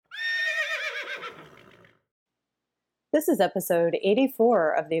This is episode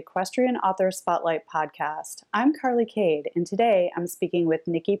 84 of the Equestrian Author Spotlight podcast. I'm Carly Cade, and today I'm speaking with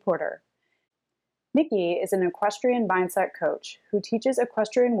Nikki Porter. Nikki is an equestrian mindset coach who teaches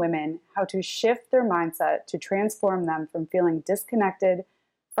equestrian women how to shift their mindset to transform them from feeling disconnected,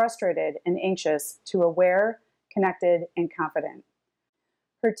 frustrated, and anxious to aware, connected, and confident.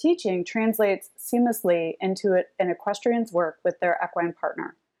 Her teaching translates seamlessly into an equestrian's work with their equine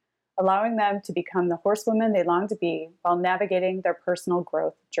partner, allowing them to become the horsewomen they long to be while navigating their personal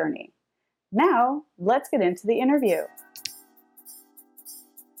growth journey. Now, let's get into the interview.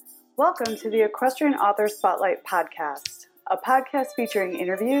 Welcome to the Equestrian Author Spotlight podcast, a podcast featuring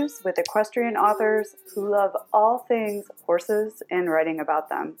interviews with equestrian authors who love all things horses and writing about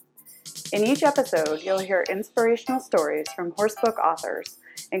them. In each episode, you'll hear inspirational stories from horsebook authors,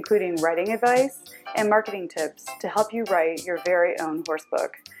 including writing advice and marketing tips to help you write your very own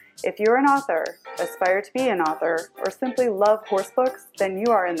horsebook. If you're an author, aspire to be an author, or simply love horsebooks, then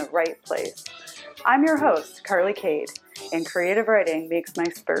you are in the right place. I'm your host, Carly Cade, and creative writing makes my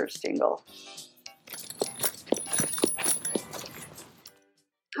spurs jingle.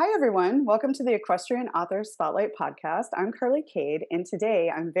 Hi, everyone. Welcome to the Equestrian Author Spotlight podcast. I'm Carly Cade, and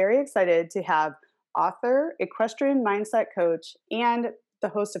today I'm very excited to have author, equestrian mindset coach, and the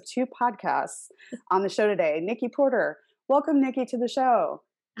host of two podcasts on the show today, Nikki Porter. Welcome, Nikki, to the show.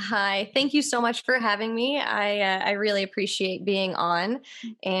 Hi, thank you so much for having me. I really appreciate being on,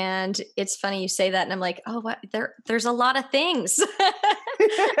 and it's funny you say that, and I'm like, oh, what? There's a lot of things.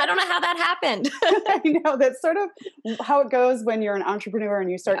 I don't know how that happened. I know that's sort of how it goes when you're an entrepreneur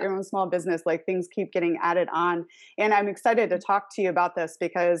and you start your own small business. Like things keep getting added on, and I'm excited to talk to you about this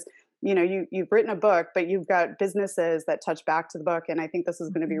because you've written a book, but you've got businesses that touch back to the book. And I think this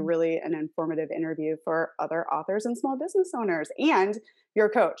is going to be really an informative interview for other authors and small business owners. And you're a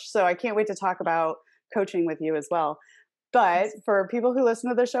coach. So I can't wait to talk about coaching with you as well. But for people who listen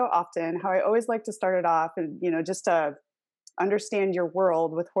to the show often, how I always like to start it off and, just to understand your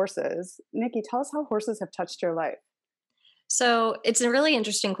world with horses. Nikki, tell us how horses have touched your life. So it's a really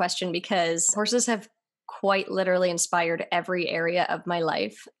interesting question because horses have quite literally inspired every area of my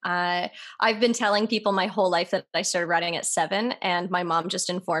life. I've been telling people my whole life that I started riding at 7, and my mom just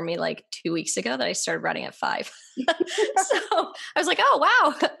informed me like 2 weeks ago that I started riding at 5. So I was like, oh,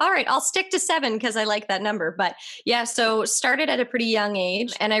 wow. All right, I'll stick to 7 because I like that number. But yeah, so started at a pretty young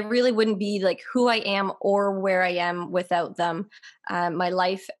age, and I really wouldn't be like who I am or where I am without them. My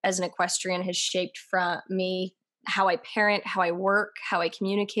life as an equestrian has shaped from me how I parent, how I work, how I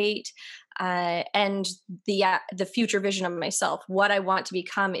communicate. And the future vision of myself, what I want to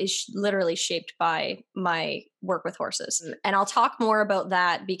become is literally shaped by my work with horses. And I'll talk more about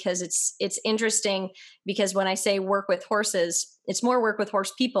that because it's interesting because when I say work with horses, it's more work with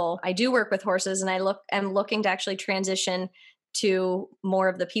horse people. I do work with horses, and I'm looking to actually transition to more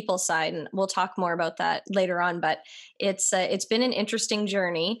of the people side, and we'll talk more about that later on. But it's been an interesting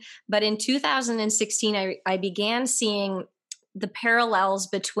journey. But in 2016, I began seeing the parallels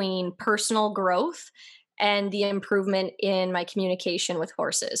between personal growth and the improvement in my communication with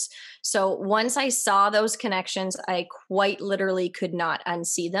horses. So once I saw those connections, I quite literally could not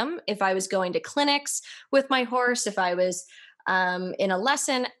unsee them. If I was going to clinics with my horse, if I was in a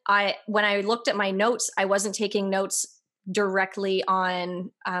lesson, when I looked at my notes, I wasn't taking notes directly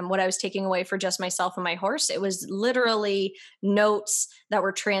on what I was taking away for just myself and my horse. It was literally notes that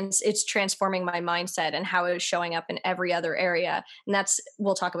were it's transforming my mindset and how it was showing up in every other area. And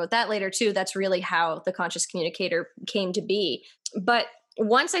we'll talk about that later too. That's really how the Conscious Communicator came to be. But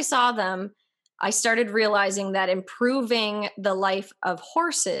once I saw them, I started realizing that improving the life of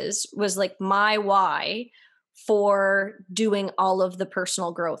horses was like my why for doing all of the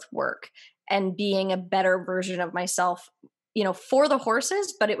personal growth work and being a better version of myself, for the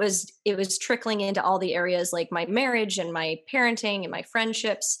horses, but it was trickling into all the areas like my marriage and my parenting and my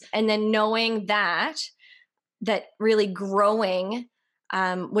friendships. And then knowing that really growing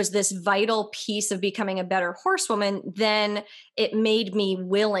was this vital piece of becoming a better horsewoman, then it made me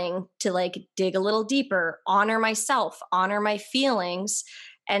willing to like dig a little deeper, honor myself, honor my feelings.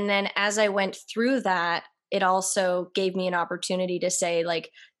 And then as I went through that, it also gave me an opportunity to say like,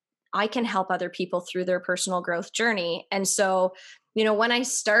 I can help other people through their personal growth journey. And so, when I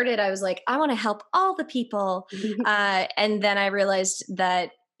started, I was like, I want to help all the people. And then I realized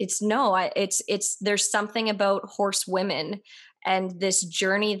that there's something about horse women and this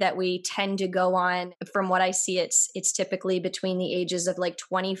journey that we tend to go on. From what I see, it's typically between the ages of like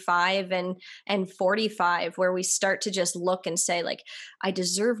 25 and 45, where we start to just look and say like, I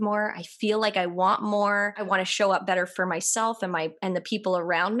deserve more. I feel like I want more. I want to show up better for myself and the people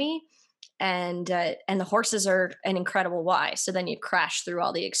around me. and the horses are an incredible why. So then you crash through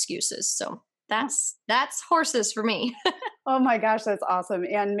all the excuses. So that's horses for me. Oh my gosh, that's awesome.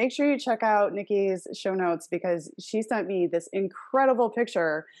 And make sure you check out Nikki's show notes because she sent me this incredible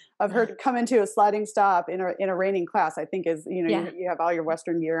picture of her coming to a sliding stop in a reining class. I think is, Yeah. you have all your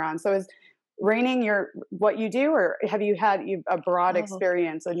Western gear on. So is reining what you do, or have you had a broad Oh.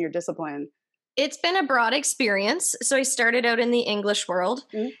 experience in your discipline? It's been a broad experience. So I started out in the English world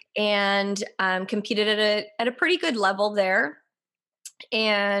Mhm. and competed at a pretty good level there.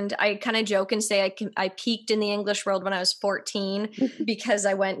 And I kind of joke and say I peaked in the English world when I was 14 because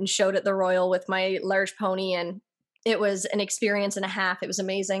I went and showed at the Royal with my large pony, and it was an experience and a half. It was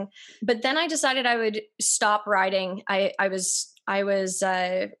amazing. But then I decided I would stop riding. I was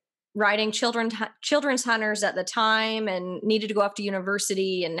riding children's hunters at the time and needed to go off to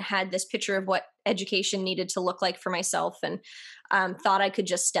university and had this picture of what education needed to look like for myself, and thought I could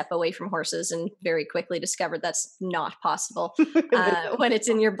just step away from horses, and very quickly discovered that's not possible when it's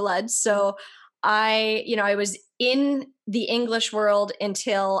in your blood. So I was in the English world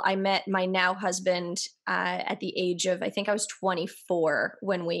until I met my now husband at the age of, I think I was 24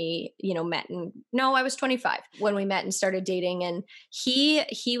 when we, met. And no, I was 25 when we met and started dating. And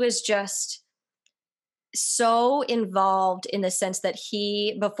he was just so involved in the sense that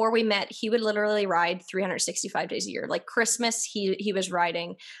before we met, he would literally ride 365 days a year. Like Christmas, he was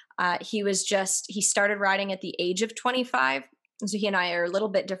riding. He started riding at the age of 25. So he and I are a little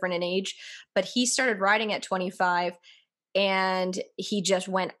bit different in age, but he started riding at 25 and he just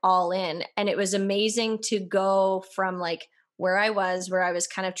went all in. And it was amazing to go from like where I was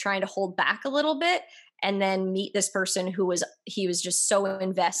kind of trying to hold back a little bit, and then meet this person he was just so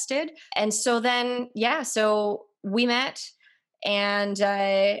invested. And so then, so we met, and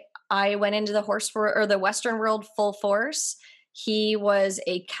I went into the Western world full force. He was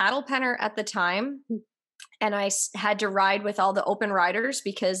a cattle penner at the time, and I had to ride with all the open riders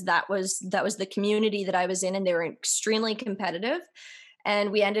because that was the community that I was in, and they were extremely competitive.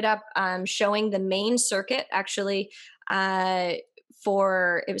 And we ended up showing the main circuit, actually, it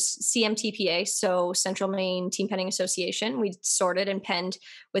was CMTPA, so Central Maine Team Penning Association. We sorted and penned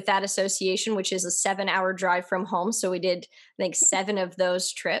with that association, which is a 7-hour drive from home. So we did, I think, 7 of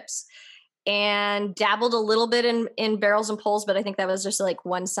those trips, and dabbled a little bit in barrels and poles, but I think that was just like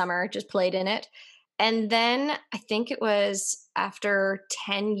one summer, just played in it. And then I think it was after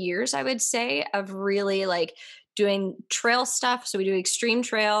 10 years, I would say, of really like doing trail stuff. So we do extreme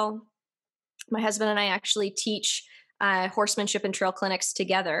trail. My husband and I actually teach horsemanship and trail clinics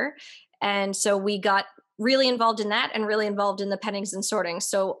together. And so we got really involved in that and really involved in the pennings and sortings.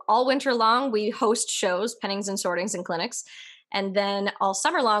 So all winter long, we host shows, pennings and sortings and clinics. And then all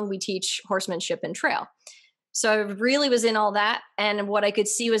summer long, we teach horsemanship and trail. So I really was in all that. And what I could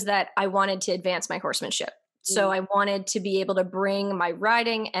see was that I wanted to advance my horsemanship. So I wanted to be able to bring my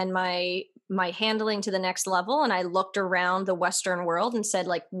riding and my handling to the next level. And I looked around the Western world and said,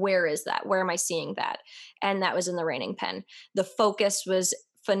 like, where is that? Where am I seeing that? And that was in the reining pen. The focus was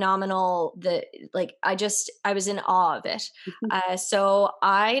phenomenal. I was in awe of it. So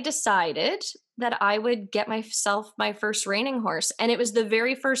I decided that I would get myself my first reining horse. And it was the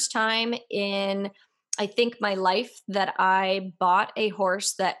very first time in, I think, my life that I bought a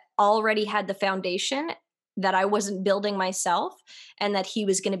horse that already had the foundation, that I wasn't building myself, and that he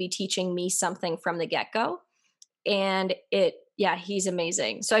was going to be teaching me something from the get-go. And he's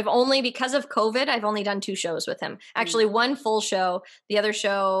amazing. So because of COVID, I've only done 2 shows with him. Actually, one full show. The other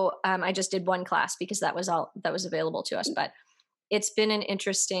show, I just did 1 class because that was all that was available to us. But it's been an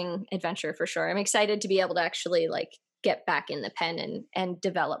interesting adventure for sure. I'm excited to be able to actually like get back in the pen and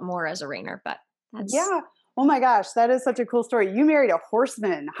develop more as a reiner. But yeah. Oh my gosh, that is such a cool story. You married a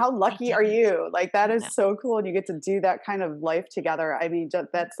horseman. How lucky are you? Like, that is so cool. And you get to do that kind of life together. I mean,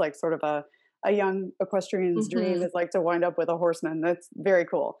 that's like sort of a young equestrian's dream, is like to wind up with a horseman. That's very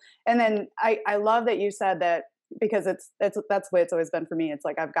cool. And then I love that you said that, because that's the way it's always been for me. It's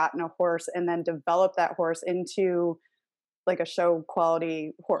like I've gotten a horse and then developed that horse into like a show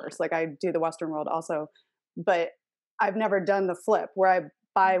quality horse. Like I do the Western world also, but I've never done the flip where I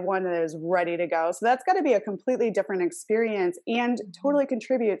buy one that is ready to go. So that's got to be a completely different experience and totally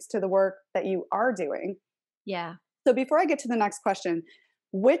contributes to the work that you are doing. Yeah. So before I get to the next question,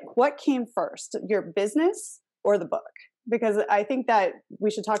 what came first, your business or the book? Because I think that we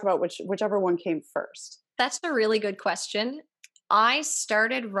should talk about whichever one came first. That's a really good question. I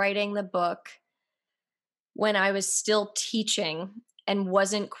started writing the book when I was still teaching and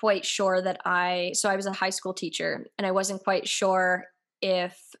wasn't quite sure so I was a high school teacher, and I wasn't quite sure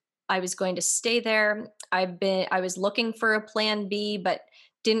if I was going to stay there. I was looking for a plan B, but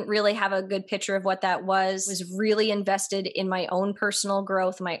didn't really have a good picture of what that was really invested in my own personal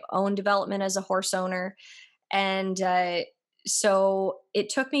growth, my own development as a horse owner. And so it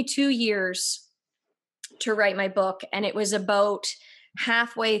took me 2 years to write my book. And it was about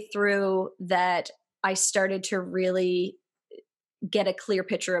halfway through that I started to really get a clear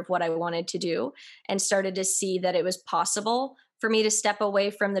picture of what I wanted to do and started to see that it was possible for me to step away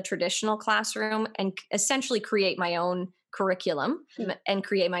from the traditional classroom and essentially create my own curriculum and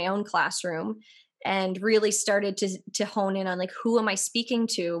create my own classroom, and really started to hone in on like, who am I speaking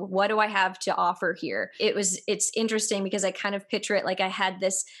to? What do I have to offer here? It's interesting because I kind of picture it like I had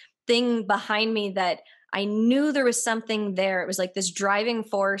this thing behind me that I knew there was something there. It was like this driving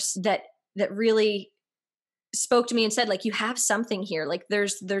force that really spoke to me and said, like, you have something here. Like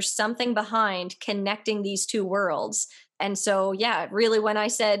there's something behind connecting these two worlds. And so, yeah, really when I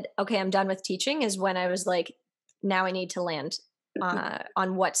said, okay, I'm done with teaching is when I was like, now I need to land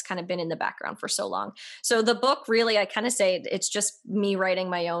on what's kind of been in the background for so long. So the book really, I kind of say it's just me writing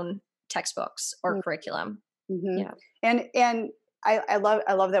my own textbooks or curriculum. Yeah. And I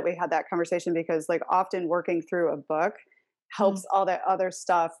love that we had that conversation, because like often working through a book helps all that other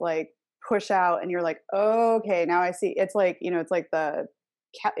stuff like push out, and you're like, oh, okay, now I see. It's like, it's like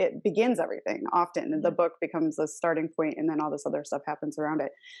it begins everything often, and the book becomes a starting point, and then all this other stuff happens around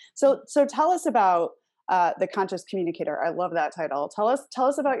it. So tell us about The Conscious Communicator. I love that title. Tell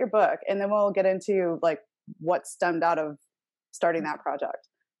us about your book, and then we'll get into like what stemmed out of starting that project.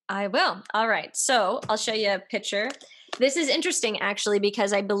 I will. All right. So I'll show you a picture. This is interesting actually,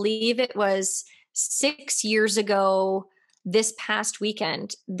 because I believe it was 6 years ago this past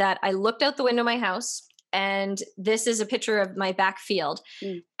weekend that I looked out the window of my house, and this is a picture of my back field.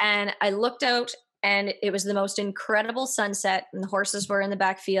 And I looked out, and it was the most incredible sunset, and the horses were in the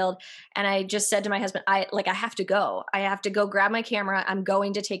back field. And I just said to my husband, I have to go. I have to go grab my camera. I'm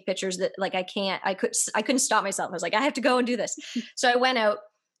going to take pictures that like I couldn't stop myself. I was like, I have to go and do this. So I went out,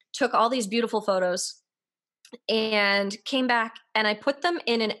 took all these beautiful photos, and came back, and I put them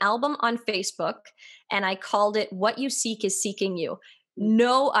in an album on Facebook, and I called it "What You Seek Is Seeking You."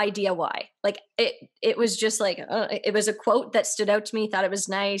 No idea why. Like it was just like, it was a quote that stood out to me, thought it was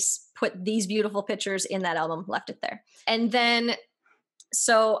nice, put these beautiful pictures in that album, left it there. And then,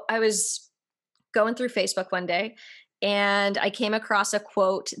 so I was going through Facebook one day, and I came across a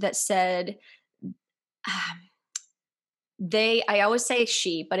quote that said, I always say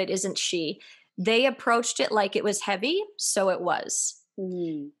she, but it isn't she. They approached it like it was heavy, so it was.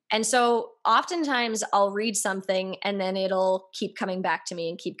 And so oftentimes I'll read something and then it'll keep coming back to me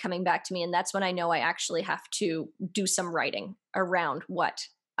and keep coming back to me. And that's when I know I actually have to do some writing around what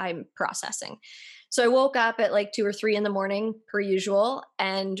I'm processing. So I woke up at like 2 or 3 in the morning per usual,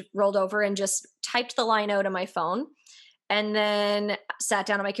 and rolled over and just typed the line out on my phone, and then sat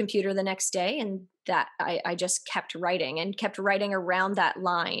down on my computer the next day, and that I just kept writing around that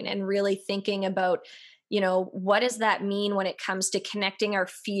line, and really thinking about, what does that mean when it comes to connecting our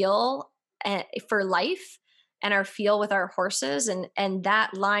feel for life and our feel with our horses. And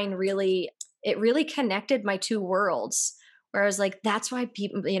that line really connected my two worlds. Where I was like, that's why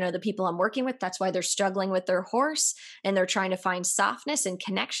people, the people I'm working with, that's why they're struggling with their horse, and they're trying to find softness and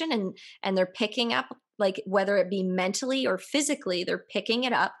connection, and they're picking up, like, whether it be mentally or physically, they're picking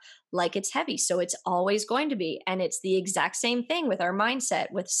it up like it's heavy. So it's always going to be. And it's the exact same thing with our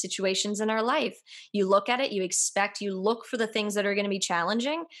mindset, with situations in our life. You look at it, you look for the things that are going to be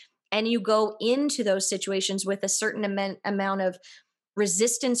challenging, and you go into those situations with a certain amount of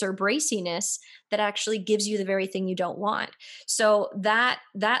resistance or braciness that actually gives you the very thing you don't want. So that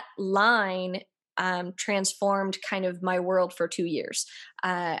line transformed kind of my world for 2 years.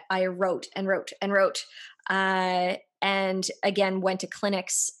 I wrote and wrote and wrote, and again went to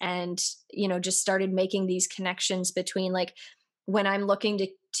clinics, and just started making these connections between, like, when I'm looking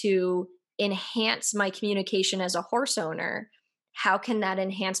to enhance my communication as a horse owner, how can that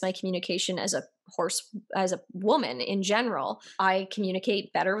enhance my communication as a woman in general? I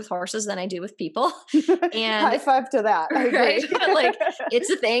communicate better with horses than I do with people. And high five to that. Right? Like, it's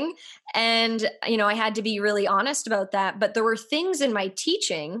a thing. And, I had to be really honest about that. But there were things in my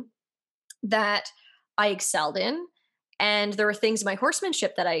teaching that I excelled in, and there were things in my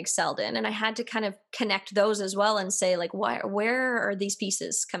horsemanship that I excelled in. And I had to kind of connect those as well and say, like, where are these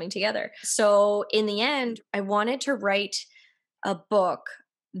pieces coming together? So in the end, I wanted to write a book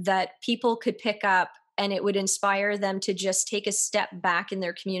that people could pick up, and it would inspire them to just take a step back in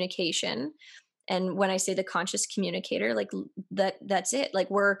their communication. And when I say the conscious communicator, like that's it. Like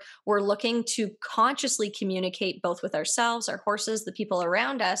we're looking to consciously communicate both with ourselves, our horses, the people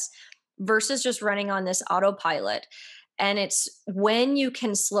around us, versus just running on this autopilot. And it's when you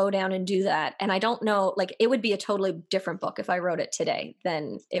can slow down and do that. And I don't know, like it would be a totally different book if I wrote it today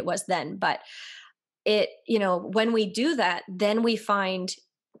than it was then. But it, when we do that, then we find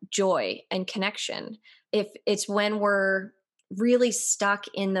joy and connection. If it's when we're really stuck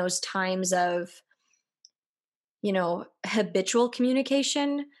in those times of, habitual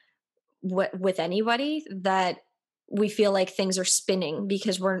communication with anybody, that we feel like things are spinning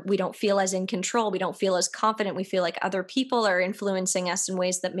because we don't feel as in control. We don't feel as confident. We feel like other people are influencing us in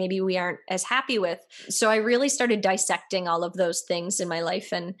ways that maybe we aren't as happy with. So I really started dissecting all of those things in my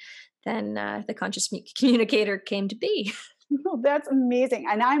life. And then the conscious communicator came to be. Oh, that's amazing.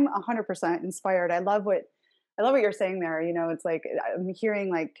 And I'm 100% inspired. I love what you're saying there. It's like I'm hearing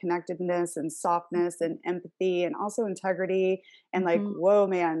like connectedness and softness and empathy and also integrity and like, Mhm. whoa,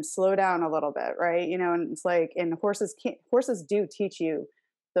 man, slow down a little bit, right? And it's like, and horses do teach you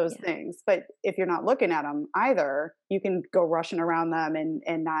those Yeah. things, but if you're not looking at them either, you can go rushing around them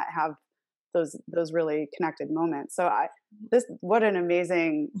and not have those really connected moments. So what an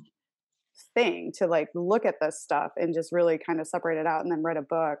amazing thing to like look at this stuff and just really kind of separate it out and then write a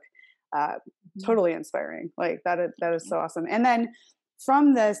book. uh, Mhm. Totally inspiring. Like that is Yeah. so awesome. And then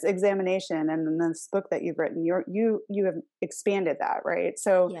from this examination and then this book that you've written, you have expanded that, right?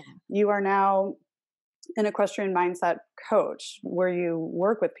 So Yeah. you are now an equestrian mindset coach where you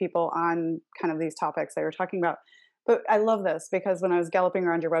work with people on kind of these topics that you're talking about. But I love this because when I was galloping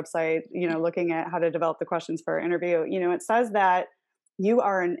around your website, looking at how to develop the questions for our interview, it says that you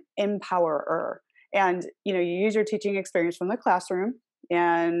are an empowerer. And you use your teaching experience from the classroom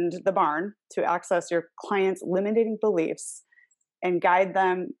and the barn to access your clients' limiting beliefs and guide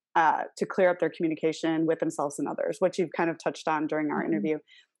them to clear up their communication with themselves and others, which you've kind of touched on during our Mhm. interview.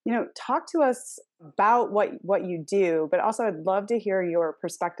 Talk to us about what you do, but also I'd love to hear your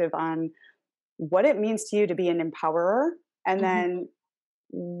perspective on what it means to you to be an empowerer, and Mhm. then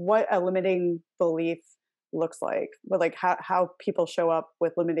what a limiting belief looks like, but like how people show up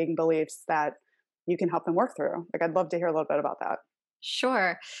with limiting beliefs that you can help them work through. Like, I'd love to hear a little bit about that.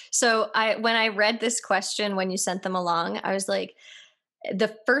 Sure. So when I read this question when you sent them along, I was like,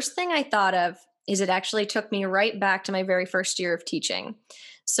 the first thing I thought of is it actually took me right back to my very first year of teaching.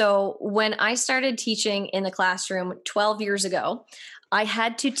 So when I started teaching in the classroom 12 years ago, I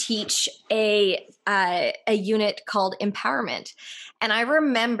had to teach a unit called empowerment. And I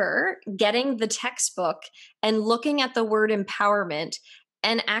remember getting the textbook and looking at the word empowerment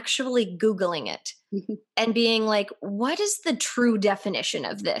and actually Googling it and being like, what is the true definition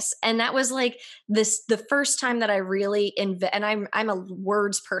of this? And that was like the first time that I really and I'm a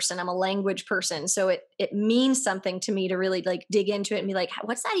words person, I'm a language person, so it means something to me to really like dig into it and be like,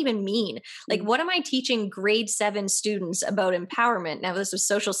 what's that even mean? Like, what am I teaching grade 7 students about empowerment? Now this was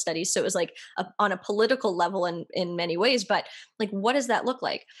social studies, so it was like on a political level in many ways, but like, what does that look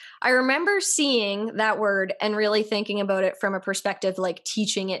like? I remember seeing that word and really thinking about it from a perspective like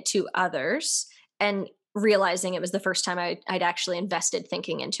teaching it to others, and realizing it was the first time I'd actually invested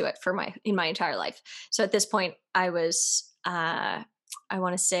thinking into it in my entire life. So at this point, I was I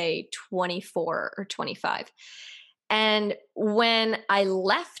want to say 24 or 25. And when I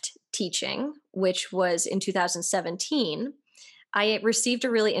left teaching, which was in 2017, I received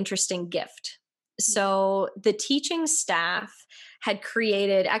a really interesting gift. So the teaching staff had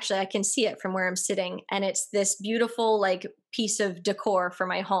created, actually, I can see it from where I'm sitting, and it's this beautiful, like, piece of decor for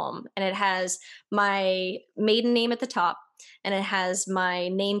my home. And it has my maiden name at the top, and it has my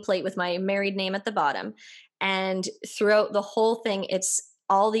nameplate with my married name at the bottom. And throughout the whole thing, it's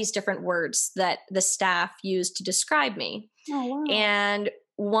all these different words that the staff used to describe me. Oh, wow. And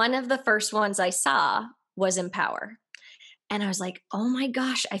one of the first ones I saw was empower. And I was like, oh my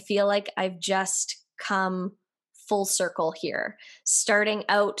gosh, I feel like I've just come full circle here. Starting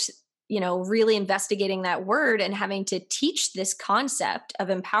out, really investigating that word and having to teach this concept of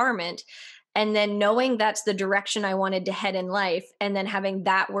empowerment. And then knowing that's the direction I wanted to head in life. And then having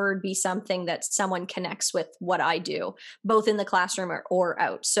that word be something that someone connects with what I do, both in the classroom or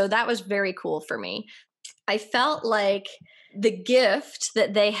out. So that was very cool for me. I felt like the gift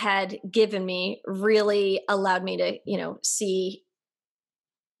that they had given me really allowed me to, see,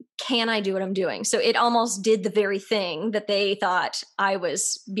 can I do what I'm doing? So it almost did the very thing that they thought I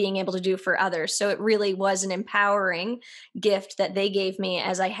was being able to do for others. So it really was an empowering gift that they gave me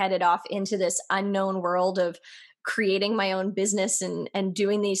as I headed off into this unknown world of creating my own business and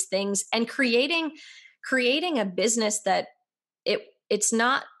doing these things and creating a business that it's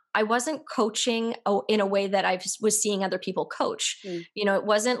not, I wasn't coaching in a way that was seeing other people coach. Mm. It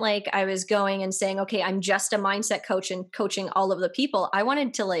wasn't like I was going and saying, okay, I'm just a mindset coach and coaching all of the people. I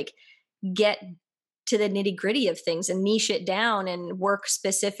wanted to like get to the nitty gritty of things and niche it down and work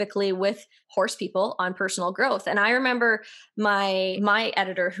specifically with horse people on personal growth. And I remember my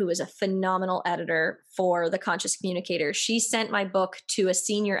editor, who is a phenomenal editor for The Conscious Communicator, she sent my book to a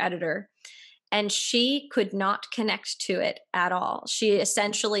senior editor and she could not connect to it at all. She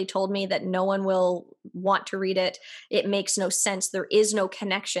essentially told me that no one will want to read it. It makes no sense. There is no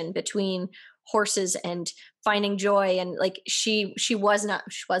connection between horses and finding joy. And like she wasn't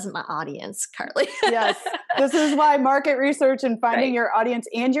my audience, Carly. Yes. This is why market research and finding Right. your audience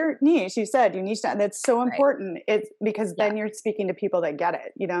and your niche, you said you niche that. That's so important. It's because then you're speaking to people that get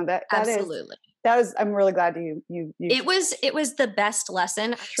it. You know, Absolutely. I'm really glad you It was the best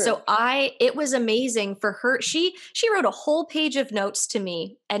lesson. True. So it was amazing for her. She wrote a whole page of notes to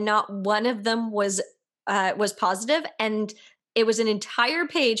me and not one of them was positive, and it was an entire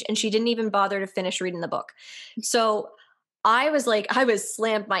page and she didn't even bother to finish reading the book. So I was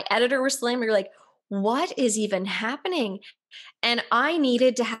slammed. My editor was slammed. We were like, what is even happening? And I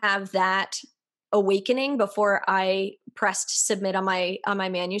needed to have that awakening before I pressed submit on my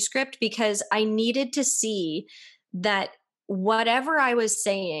manuscript, because I needed to see that whatever I was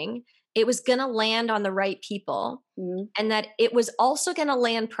saying, it was going to land on the right people, and that it was also going to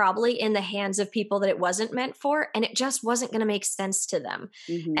land probably in the hands of people that it wasn't meant for, and it just wasn't going to make sense to them.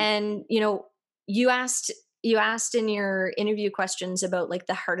 And you asked in your interview questions about like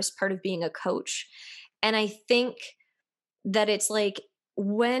the hardest part of being a coach, and I think that it's like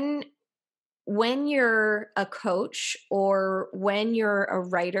when you're a coach or when you're a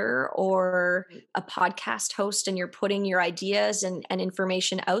writer or a podcast host and you're putting your ideas and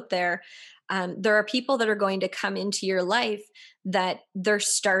information out there, there are people that are going to come into your life that they're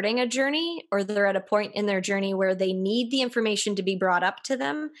starting a journey or they're at a point in their journey where they need the information to be brought up to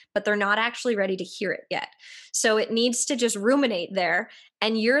them, but they're not actually ready to hear it yet. So it needs to just ruminate there.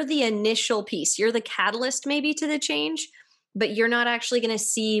 And you're the initial piece. You're the catalyst maybe to the change, but you're not actually going to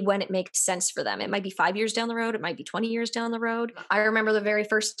see when it makes sense for them. It might be 5 years down the road. It might be 20 years down the road. I remember the very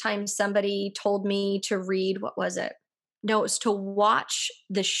first time somebody told me to read, what was it? No, it was to watch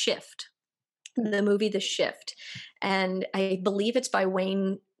The Shift, the movie The Shift. And I believe it's by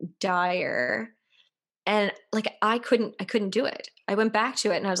Wayne Dyer. And like, I couldn't do it. I went back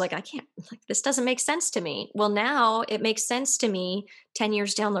to it and I was like, I can't, like, this doesn't make sense to me. Well, now it makes sense to me 10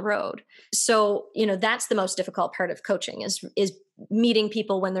 years down the road. So, that's the most difficult part of coaching is meeting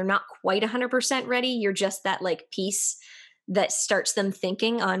people when they're not quite 100% ready. You're just that like piece that starts them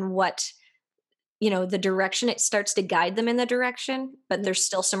thinking on what, the direction. It starts to guide them in the direction, but there's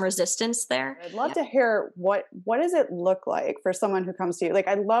still some resistance there. I'd love to hear what does it look like for someone who comes to you? Like,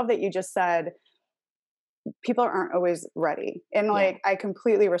 I love that you just said, people aren't always ready. And like, I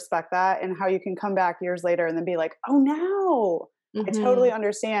completely respect that, and how you can come back years later and then be like, oh, now I totally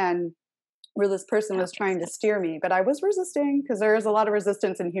understand where this person was trying to steer me, but I was resisting, because there is a lot of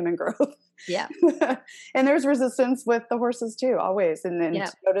resistance in human growth. Yeah. And there's resistance with the horses too, always. And then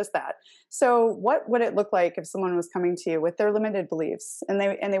to notice that. So what would it look like if someone was coming to you with their limited beliefs and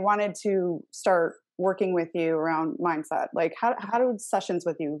they wanted to start working with you around mindset? Like how do sessions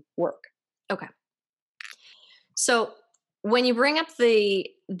with you work? Okay. So when you bring up the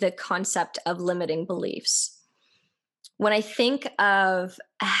concept of limiting beliefs, when I think of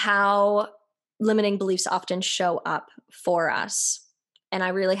how limiting beliefs often show up for us, and I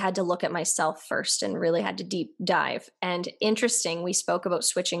really had to look at myself first and really had to deep dive. And interesting, we spoke about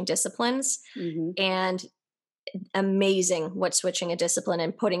switching disciplines, and amazing what switching a discipline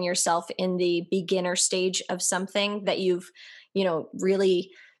and putting yourself in the beginner stage of something that you've,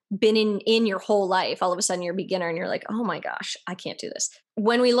 really been in your whole life. All of a sudden you're a beginner and you're like, oh my gosh, I can't do this.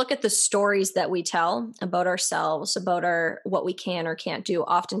 When we look at the stories that we tell about ourselves, about what we can or can't do,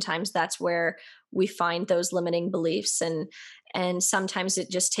 oftentimes that's where we find those limiting beliefs. And sometimes it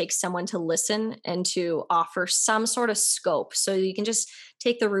just takes someone to listen and to offer some sort of scope. So you can just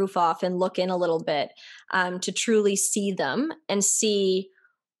take the roof off and look in a little bit, to truly see them and see,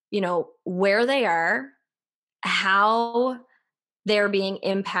 where they are, how they're being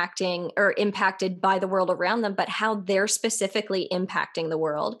impacted by the world around them, but how they're specifically impacting the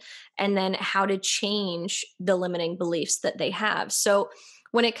world, and then how to change the limiting beliefs that they have. So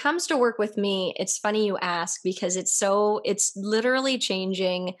when it comes to work with me, it's funny you ask, because it's literally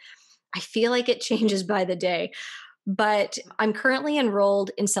changing. I feel like it changes by the day. But I'm currently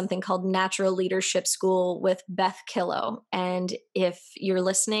enrolled in something called Natural Leadership School with Beth Killow. And if you're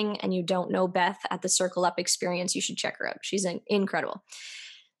listening and you don't know Beth at the Circle Up Experience, you should check her out. She's incredible.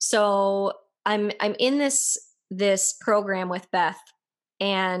 So I'm in this program with Beth,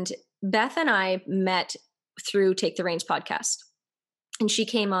 and Beth and I met through Take the Reins podcast. And she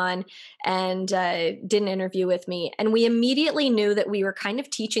came on and did an interview with me. And we immediately knew that we were kind of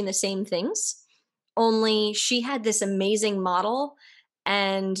teaching the same things, only she had this amazing model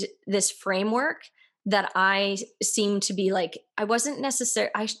and this framework that I seemed to be like, I wasn't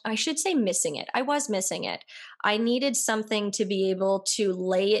necessarily, I should say missing it. I was missing it. I needed something to be able to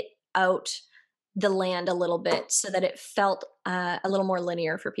lay it out the land a little bit so that it felt a little more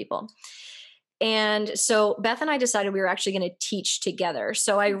linear for people. And so Beth and I decided we were actually going to teach together.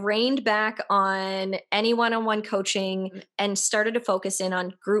 So I reined back on any one-on-one coaching and started to focus in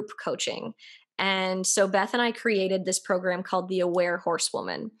on group coaching. And so Beth and I created this program called the Aware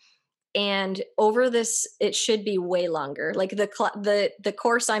Horsewoman. And over this, it should be way longer. Like the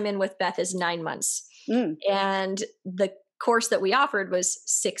course I'm in with Beth is 9 months. And the course that we offered was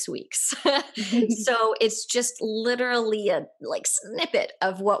 6 weeks. So it's just literally a like snippet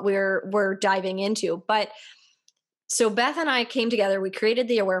of what we're diving into. But so Beth and I came together, we created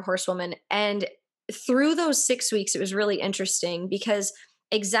the Aware Horsewoman. And through those 6 weeks, it was really interesting because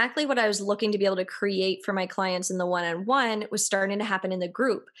exactly what I was looking to be able to create for my clients in the one-on-one was starting to happen in the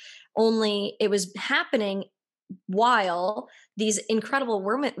group. Only it was happening while these incredible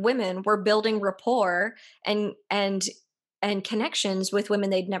women were building rapport and connections with women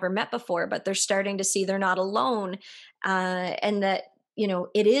they'd never met before, but they're starting to see they're not alone, and that, you know,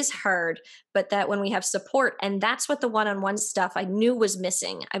 it is hard, but that when we have support, and that's what the one-on-one stuff I knew was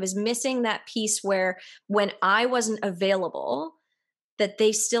missing. I was missing that piece where when I wasn't available, that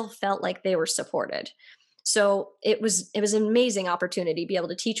they still felt like they were supported. So it was an amazing opportunity to be able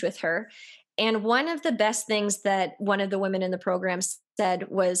to teach with her. And one of the best things that one of the women in the program said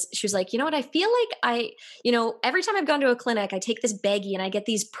was, she was like, you know what, I feel like every time I've gone to a clinic, I take this baggie and I get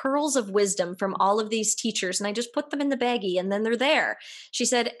these pearls of wisdom from all of these teachers and I just put them in the baggie and then they're there. She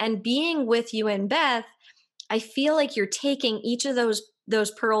said, and being with you and Beth, I feel like you're taking each of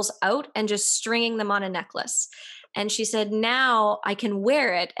those pearls out and just stringing them on a necklace. And she said, now I can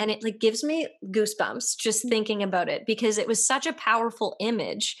wear it. And it like gives me goosebumps just thinking about it, because it was such a powerful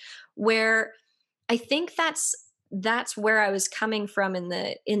image where I think that's where I was coming from in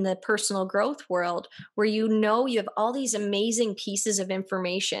the personal growth world, where you have all these amazing pieces of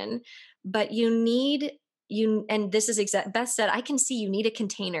information, but and this is Beth said, I can see you need a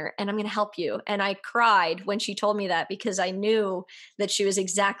container and I'm going to help you. And I cried when she told me that, because I knew that she was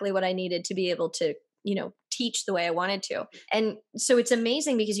exactly what I needed to be able to, teach the way I wanted to. And so it's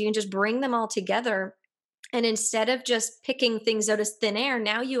amazing because you can just bring them all together. And instead of just picking things out of thin air,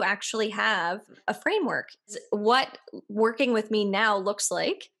 now you actually have a framework. What working with me now looks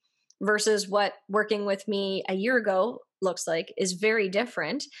like versus what working with me a year ago looks like is very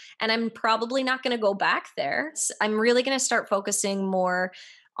different. And I'm probably not going to go back there. I'm really going to start focusing more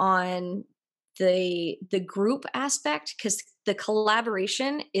on the group aspect, because the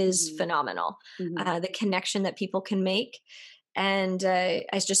collaboration is phenomenal. The connection that people can make. And I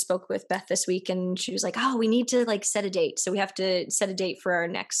just spoke with Beth this week and she was like, oh, we need to like set a date. So we have to set a date for our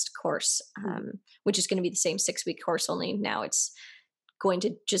next course, which is going to be the same 6-week course, only now it's going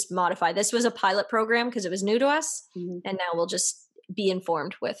to just modify. This was a pilot program because it was new to us. And now we'll just be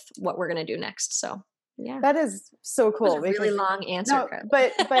informed with what we're going to do next. So yeah. That is so cool. That was a really long answer.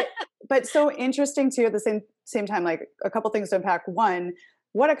 No, but so interesting too, at the same time, like a couple things to unpack. One,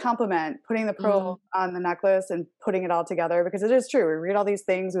 what a compliment, putting the pearl on the necklace and putting it all together, because it is true. We read all these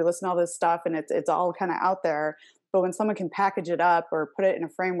things, we listen to all this stuff, and it's all kind of out there. But when someone can package it up or put it in a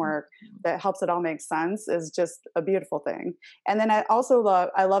framework that helps it all make sense, is just a beautiful thing. And then I also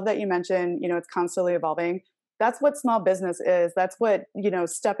love that you mentioned, it's constantly evolving. That's what small business is. That's what,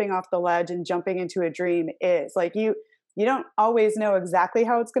 stepping off the ledge and jumping into a dream is. Like you don't always know exactly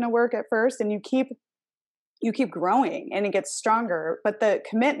how it's going to work at first, and you keep growing and it gets stronger. But the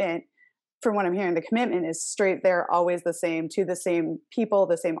commitment, from what I'm hearing, the commitment is straight there, always the same, to the same people,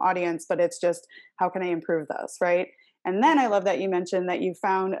 the same audience, but it's just, how can I improve this, right? And then I love that you mentioned that you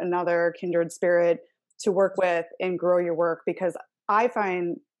found another kindred spirit to work with and grow your work, because I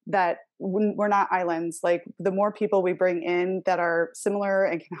find that we're not islands. Like the more people we bring in that are similar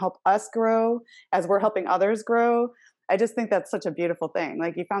and can help us grow as we're helping others grow, I just think that's such a beautiful thing.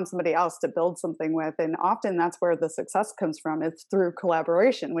 Like you found somebody else to build something with. And often that's where the success comes from. It's through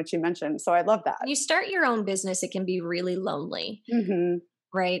collaboration, which you mentioned. So I love that. When you start your own business, it can be really lonely,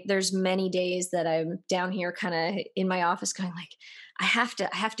 right? There's many days that I'm down here kind of in my office going like, I have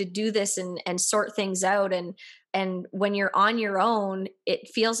to do this and sort things out. And when you're on your own, it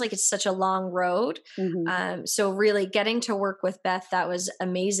feels like it's such a long road. So really getting to work with Beth, that was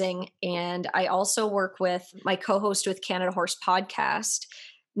amazing. And I also work with my co-host with Canada Horse Podcast.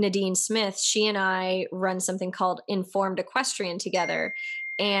 Nadine Smith, she and I run something called Informed Equestrian together.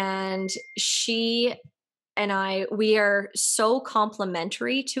 And she and I, we are so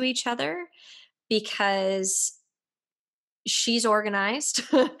complementary to each other because she's organized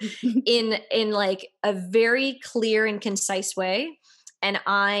in like a very clear and concise way, and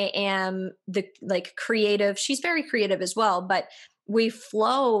I am the like creative. She's very creative as well, but we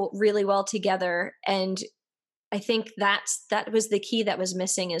flow really well together. And I think that was the key that was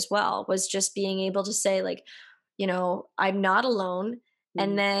missing as well, was just being able to say, like, I'm not alone.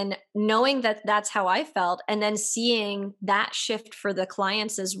 And then knowing that that's how I felt, and then seeing that shift for the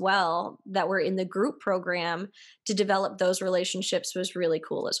clients as well that were in the group program to develop those relationships was really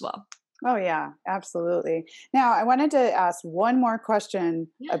cool as well. Oh yeah, absolutely. Now, I wanted to ask one more question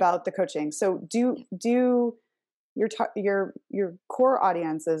Yeah. about the coaching. So, do your core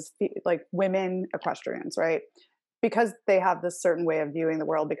audience is like women equestrians, right? Because they have this certain way of viewing the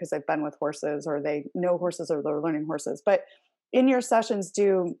world because they've been with horses, or they know horses, or they're learning horses. But in your sessions,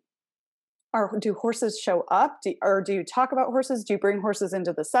 do horses show up? Or do you talk about horses? Do you bring horses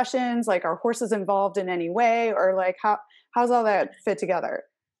into the sessions? Like, are horses involved in any way, or like how's all that fit together?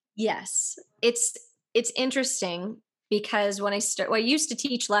 Yes. It's interesting because I used to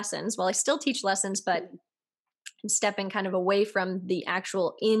teach lessons. Well, I still teach lessons, but I'm stepping kind of away from the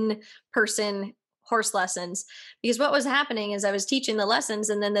actual in-person horse lessons, because what was happening is I was teaching the lessons,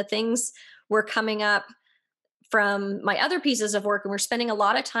 and then the things were coming up from my other pieces of work, and we're spending a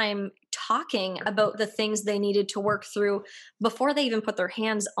lot of time talking about the things they needed to work through before they even put their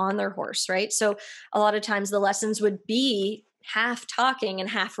hands on their horse, right? So a lot of times the lessons would be half talking and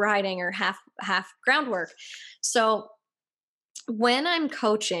half riding, or half groundwork. So when I'm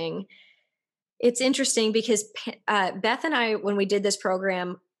coaching, it's interesting because Beth and I, when we did this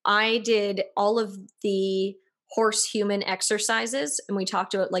program, I did all of the horse human exercises, and we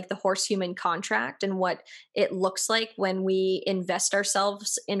talked about like the horse human contract and what it looks like when we invest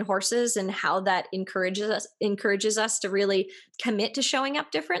ourselves in horses, and how that encourages us to really commit to showing up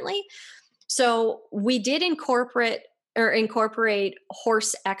differently. So we did incorporate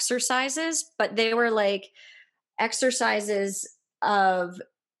horse exercises, but they were like exercises of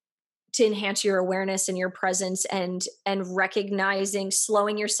to enhance your awareness and your presence, and recognizing,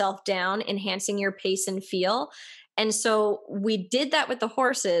 slowing yourself down, enhancing your pace and feel. And so we did that with the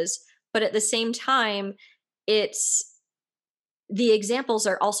horses, but at the same time, it's the examples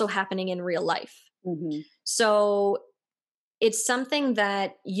are also happening in real life. Mm-hmm. So it's something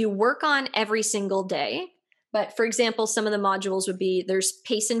that you work on every single day. But for example, some of the modules would be, there's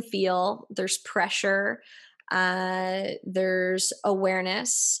pace and feel, there's pressure, there's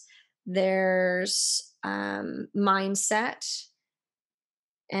awareness, there's mindset,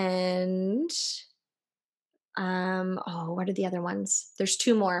 and what are the other ones? There's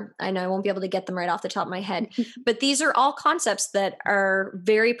two more. I know I won't be able to get them right off the top of my head, but these are all concepts that are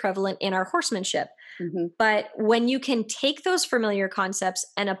very prevalent in our horsemanship. Mm-hmm. But when you can take those familiar concepts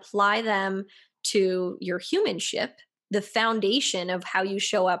and apply them to your humanship, the foundation of how you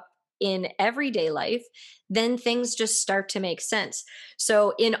show up in everyday life, then things just start to make sense.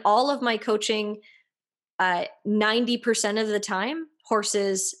 So in all of my coaching, 90% of the time,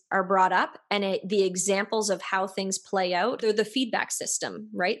 horses are brought up, and the examples of how things play out, they're the feedback system,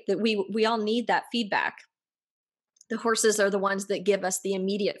 right? That we all need that feedback. The horses are the ones that give us the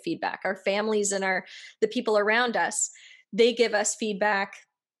immediate feedback. Our families and the people around us, they give us feedback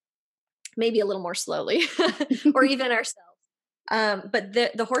maybe a little more slowly, or even ourselves. But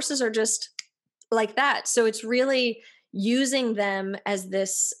the horses are just like that. So it's really using them as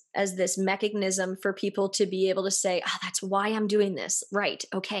this mechanism for people to be able to say, oh, that's why I'm doing this. Right.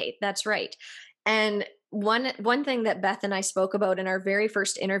 Okay. That's right. And one thing that Beth and I spoke about in our very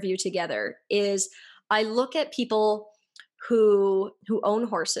first interview together is, I look at people who own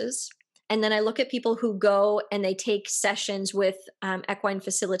horses, and then I look at people who go and they take sessions with equine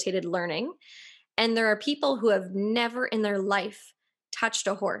facilitated learning. And there are people who have never in their life touched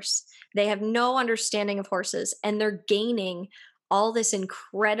a horse. They have no understanding of horses, and they're gaining all this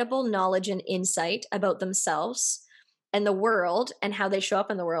incredible knowledge and insight about themselves and the world and how they show up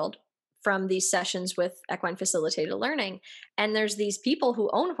in the world from these sessions with equine facilitated learning. And there's these people who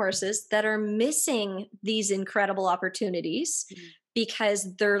own horses that are missing these incredible opportunities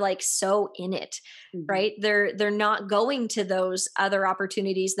because they're like so in it, right? They're not going to those other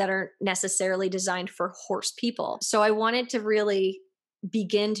opportunities that aren't necessarily designed for horse people. So I wanted to really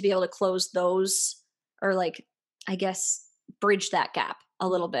begin to be able to close those, or like, I guess, bridge that gap a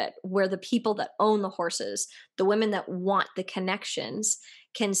little bit, where the people that own the horses, the women that want the connections,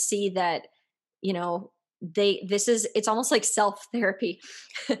 can see that, it's almost like self therapy,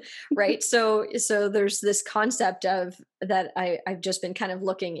 right? So there's this concept of that I've just been kind of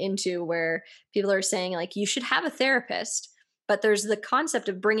looking into, where people are saying like, you should have a therapist, but there's the concept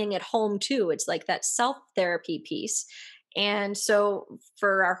of bringing it home too. It's like that self therapy piece. And so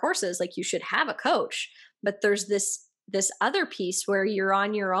for our horses, like, you should have a coach, but there's this other piece where you're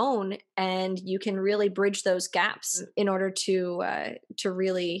on your own and you can really bridge those gaps in order to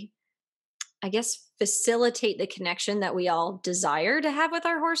really, I guess, facilitate the connection that we all desire to have with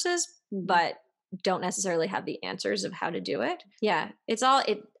our horses, but don't necessarily have the answers of how to do it. Yeah, it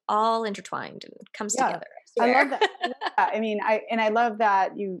all intertwined and comes together. I love that. I mean, I love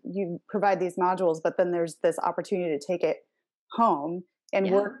that you provide these modules, but then there's this opportunity to take it home and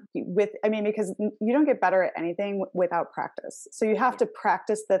work with, I mean, because you don't get better at anything without practice. So you have to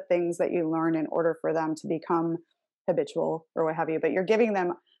practice the things that you learn in order for them to become habitual or what have you. But you're giving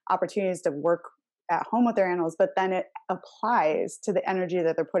them opportunities to work at home with their animals, but then it applies to the energy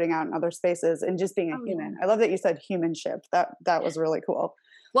that they're putting out in other spaces and just being a human. I love that you said humanship. That was really cool.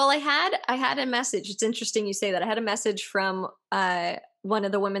 Well, I had a message. It's interesting you say that. I had a message from one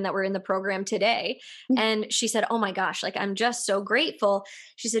of the women that were in the program today, and she said, "Oh my gosh, like, I'm just so grateful."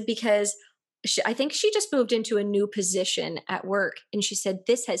 She said, because I think she just moved into a new position at work, and she said,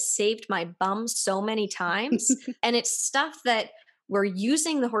 "This has saved my bum so many times." And it's stuff that we're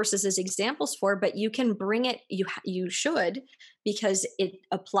using the horses as examples for, but you can bring it, you should, because it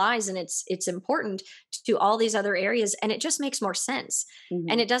applies and it's important to all these other areas, and it just makes more sense.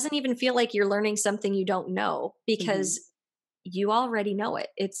 And it doesn't even feel like you're learning something you don't know, because you already know it.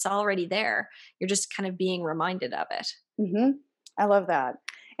 It's already there. You're just kind of being reminded of it. I love that.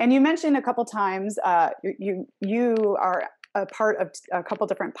 And you mentioned a couple times you are a part of a couple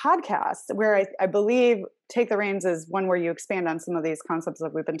different podcasts, where I believe Take the Reins is one where you expand on some of these concepts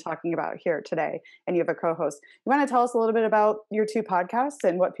that we've been talking about here today, and you have a co-host. You want to tell us a little bit about your two podcasts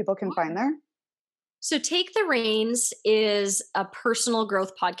and what people can find there? So Take the Reins is a personal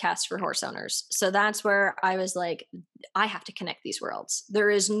growth podcast for horse owners. So that's where I was like, I have to connect these worlds. There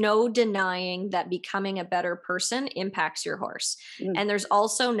is no denying that becoming a better person impacts your horse. And there's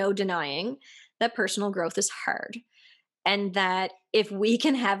also no denying that personal growth is hard. And that if we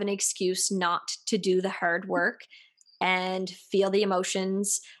can have an excuse not to do the hard work and feel the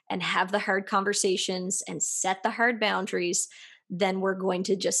emotions and have the hard conversations and set the hard boundaries, then we're going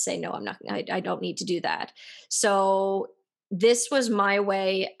to just say, no, I don't need to do that. So this was my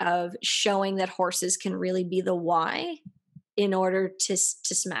way of showing that horses can really be the why in order to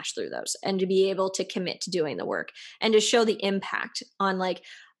smash through those, and to be able to commit to doing the work, and to show the impact on, like,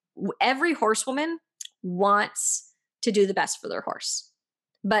 every horsewoman wants to do the best for their horse.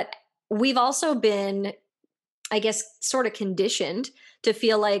 But we've also been, I guess, sort of conditioned to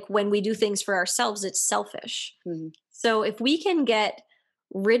feel like when we do things for ourselves, it's selfish. So if we can get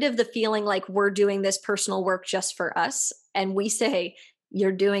rid of the feeling like we're doing this personal work just for us, and we say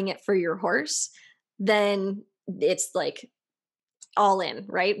you're doing it for your horse, then it's like all in,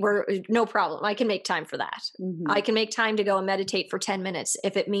 right? We're no problem. I can make time for that. I can make time to go and meditate for 10 minutes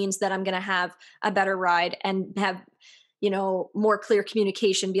if it means that I'm going to have a better ride and have, more clear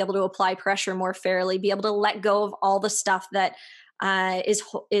communication, be able to apply pressure more fairly, be able to let go of all the stuff that is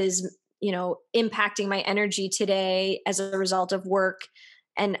impacting my energy today as a result of work.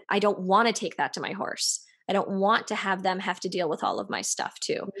 And I don't want to take that to my horse. I don't want to have them have to deal with all of my stuff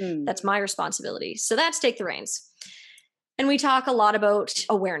too. That's my responsibility. So that's Take the Reins. And we talk a lot about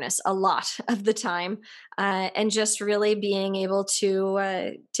awareness a lot of the time, and just really being able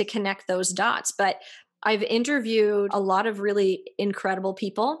to connect those dots. But I've interviewed a lot of really incredible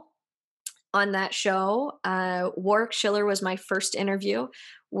people on that show. Warwick Schiller was my first interview,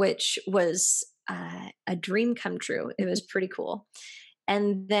 which was a dream come true. It was pretty cool.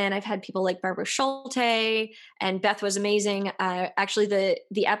 And then I've had people like Barbara Schulte, and Beth was amazing. Actually,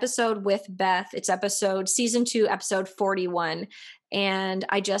 the episode with Beth, it's season 2, episode 41. And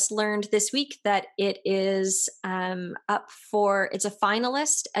I just learned this week that it is it's a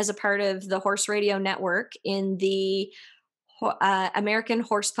finalist as a part of the Horse Radio Network in the American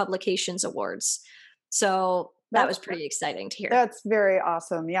Horse Publications Awards. So that was pretty exciting to hear. That's very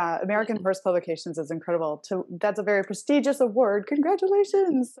awesome. Yeah. American Horse Publications is incredible. That's a very prestigious award.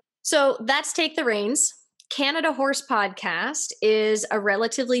 Congratulations. So that's Take the Reins. Canada Horse Podcast is a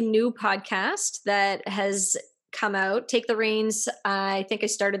relatively new podcast that has come out. Take the Reins, I think I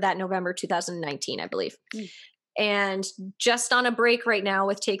started that November 2019, I believe. And just on a break right now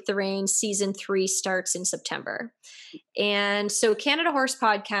with Take the Reins. Season 3 starts in September. And so Canada Horse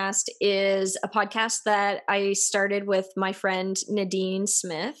Podcast is a podcast that I started with my friend Nadine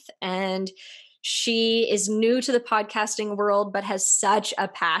Smith. And She is new to the podcasting world, but has such a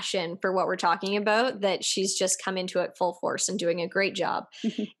passion for what we're talking about that she's just come into it full force and doing a great job.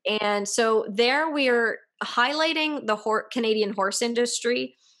 And so there we're highlighting the Canadian horse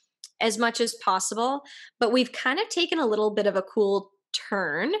industry as much as possible, but we've kind of taken a little bit of a cool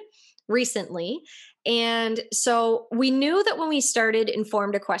turn recently. And so we knew that when we started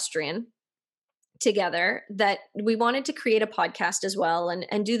Informed Equestrian together that we wanted to create a podcast as well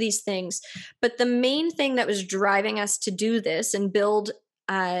and do these things. But the main thing that was driving us to do this and build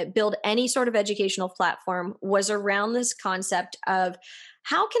any sort of educational platform was around this concept of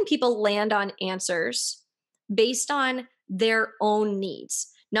how can people land on answers based on their own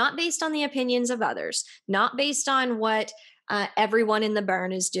needs, not based on the opinions of others, not based on what everyone in the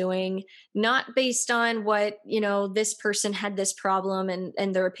barn is doing, not based on what, this person had this problem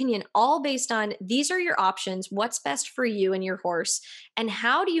and their opinion, all based on these are your options, what's best for you and your horse, and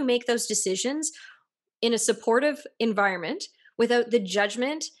how do you make those decisions in a supportive environment without the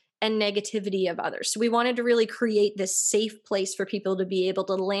judgment and negativity of others. So we wanted to really create this safe place for people to be able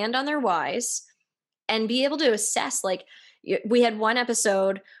to land on their whys and be able to assess. Like, we had one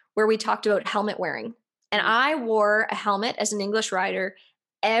episode where we talked about helmet wearing. And I wore a helmet as an English rider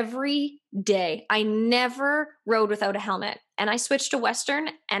every day. I never rode without a helmet. And I switched to Western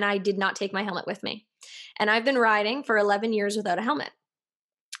and I did not take my helmet with me. And I've been riding for 11 years without a helmet.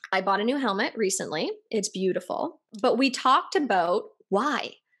 I bought a new helmet recently. It's beautiful. But we talked about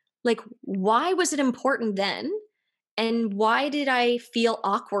why. Like, why was it important then? And why did I feel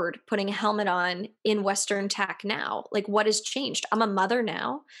awkward putting a helmet on in Western tack now? Like, what has changed? I'm a mother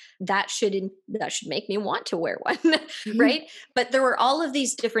now. That should make me want to wear one, right? But there were all of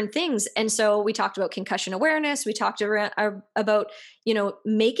these different things, and so we talked about concussion awareness. We talked about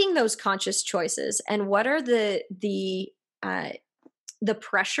making those conscious choices, and what are the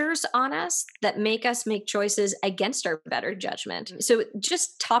pressures on us that make us make choices against our better judgment. So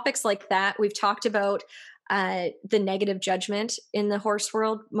just topics like that. We've talked about the negative judgment in the horse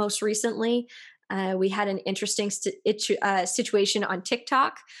world most recently. We had an interesting situation on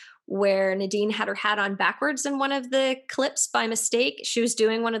TikTok where Nadine had her hat on backwards in one of the clips by mistake. She was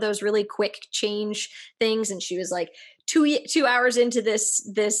doing one of those really quick change things, and she was like 2 hours into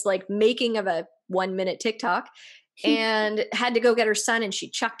this like making of a 1-minute TikTok, and had to go get her son, and she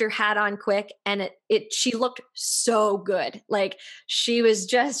chucked her hat on quick, and she looked so good. Like, she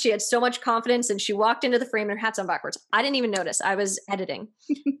had so much confidence, and she walked into the frame and her hat's on backwards. I didn't even notice. I was editing.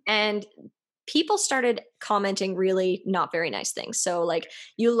 And people started commenting really not very nice things. So like,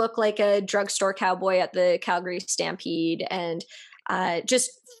 you look like a drugstore cowboy at the Calgary Stampede, and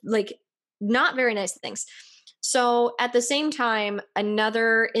just like not very nice things. So at the same time,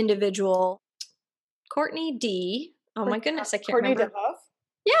 another individual, Courtney D. Oh my goodness, I can't Courtney remember.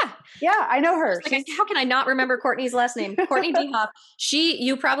 DeHuff? Yeah, I know her. Like, how can I not remember Courtney's last name? Courtney DeHuff.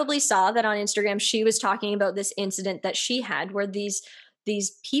 You probably saw that on Instagram. She was talking about this incident that she had where these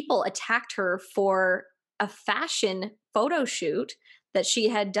people attacked her for a fashion photo shoot that she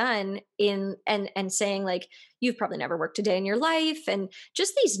had done and saying like, you've probably never worked a day in your life, and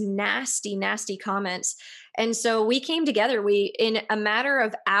just these nasty, nasty comments. And so we came together. In a matter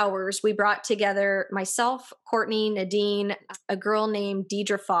of hours, we brought together myself, Courtney, Nadine, a girl named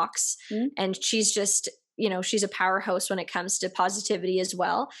Deidre Fox, and she's just, she's a powerhouse when it comes to positivity as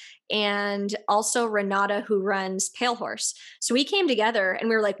well. And also Renata, who runs Pale Horse. So we came together and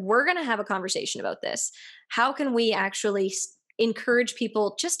we were like, we're going to have a conversation about this. How can we actually encourage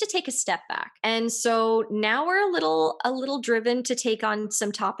people just to take a step back? And so now we're a little driven to take on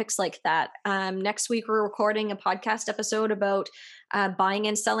some topics like that. Next week, we're recording a podcast episode about buying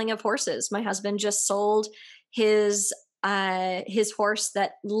and selling of horses. My husband just sold his horse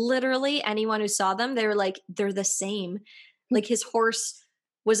that literally anyone who saw them, they were like, they're the same. Like, his horse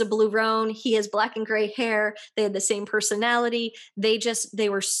was a blue roan. He has black and gray hair. They had the same personality. They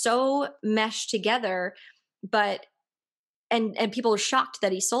were so meshed together, but and people are shocked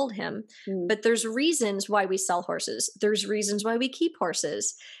that he sold him. But there's reasons why we sell horses. There's reasons why we keep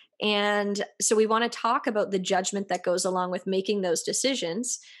horses. And so we want to talk about the judgment that goes along with making those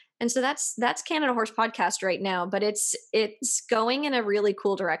decisions. And so that's Canada Horse Podcast right now, but it's going in a really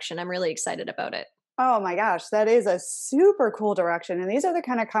cool direction. I'm really excited about it. Oh my gosh, that is a super cool direction. And these are the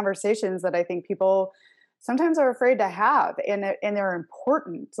kind of conversations that I think people sometimes are afraid to have, and they're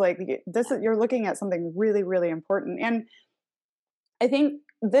important. Like, you're looking at something really, really important. And I think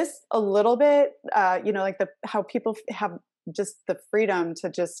this a little bit, like how people have just the freedom to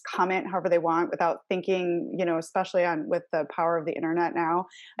just comment however they want without thinking, especially with the power of the internet now.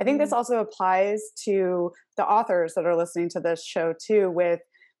 I think this also applies to the authors that are listening to this show too, with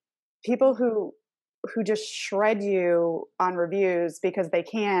people who just shred you on reviews because they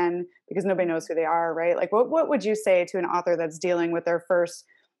can, because nobody knows who they are, right? Like what would you say to an author that's dealing with their first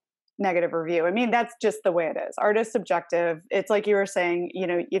negative review? I mean, that's just the way it is. Art is subjective. It's like you were saying,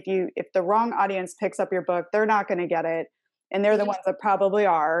 if the wrong audience picks up your book, they're not going to get it, and they're the ones that probably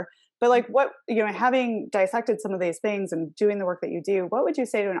are. But like having dissected some of these things and doing the work that you do, what would you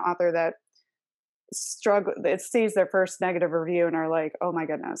say to an author that sees their first negative review and are like, oh my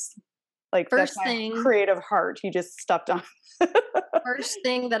goodness, like first that's thing, my creative heart you just stepped on? First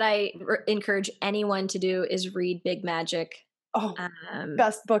thing that I encourage anyone to do is read Big Magic. Oh,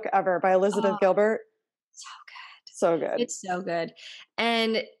 best book ever by Elizabeth Gilbert. So good. It's so good.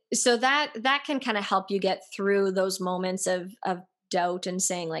 And so that can kind of help you get through those moments of doubt and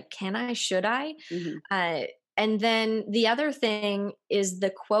saying like, can I, should I? Mm-hmm. And then the other thing is the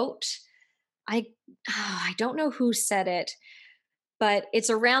quote. I don't know who said it, but it's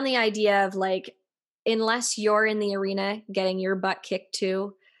around the idea of like, unless you're in the arena getting your butt kicked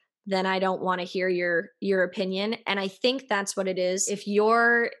too, then I don't want to hear your opinion. And I think that's what it is. If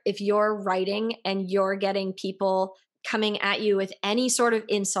you're writing and you're getting people coming at you with any sort of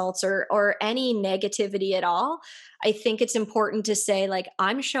insults or any negativity at all, I think it's important to say like,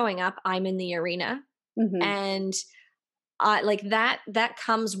 I'm showing up, I'm in the arena. Mm-hmm. And like that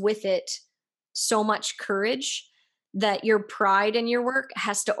comes with it so much courage that your pride in your work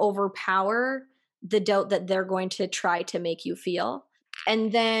has to overpower the doubt that they're going to try to make you feel.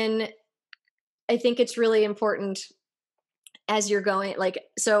 And then I think it's really important as you're going, like,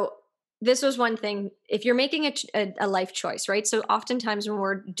 so this was one thing, if you're making a life choice, right? So oftentimes when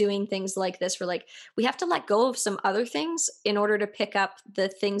we're doing things like this, we're like, we have to let go of some other things in order to pick up the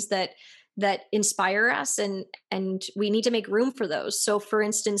things that inspire us. And we need to make room for those. So for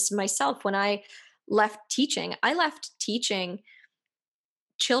instance, myself, when I left teaching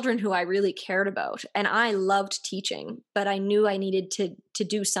children who I really cared about, and I loved teaching, but I knew I needed to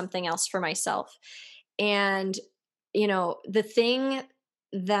do something else for myself. And, the thing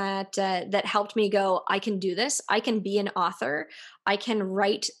that helped me go, I can do this. I can be an author. I can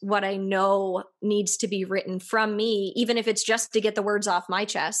write what I know needs to be written from me, even if it's just to get the words off my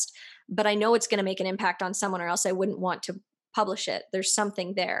chest, but I know it's going to make an impact on someone, or else I wouldn't want to publish it. There's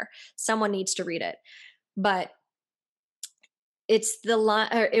something there. Someone needs to read it. But it's the line,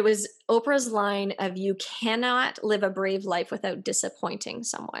 or it was Oprah's line of, you cannot live a brave life without disappointing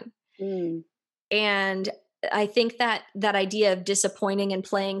someone. Mm. And I think that idea of disappointing and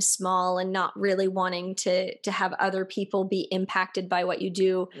playing small and not really wanting to have other people be impacted by what you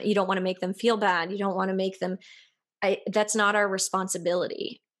do, you don't want to make them feel bad. You don't want to make them, that's not our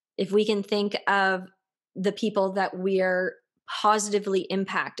responsibility. If we can think of the people that we're positively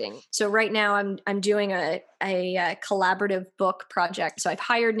impacting. So right now I'm doing a collaborative book project. So I've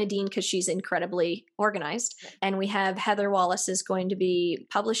hired Nadine because she's incredibly organized, and we have Heather Wallace is going to be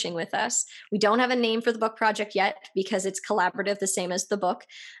publishing with us. We don't have a name for the book project yet because it's collaborative, the same as the book.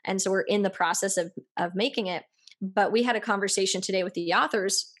 And so we're in the process of making it. But we had a conversation today with the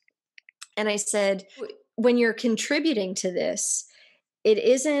authors, and I said, when you're contributing to this, it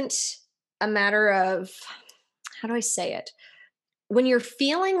isn't a matter of, how do I say it? When you're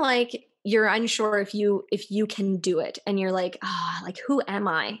feeling like you're unsure if you can do it, and you're like, like, who am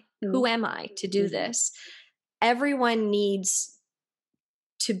I? Mm-hmm. Who am I to do this? Everyone needs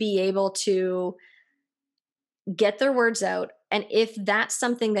to be able to get their words out. And if that's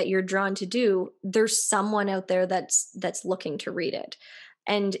something that you're drawn to do, there's someone out there that's looking to read it.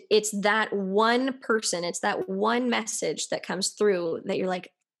 And it's that one person, it's that one message that comes through that you're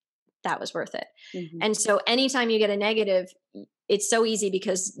like, that was worth it. Mm-hmm. And so anytime you get a negative, it's so easy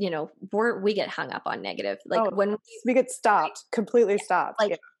because, we get hung up on negative. Like when we get stopped, completely stopped.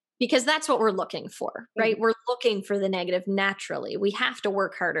 Like, because that's what we're looking for, right? Mm-hmm. We're looking for the negative naturally. We have to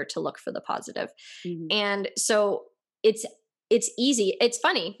work harder to look for the positive. Mm-hmm. And so it's easy. It's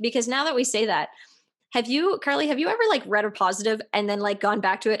funny because now that we say that, Carly, have you ever like read a positive and then like gone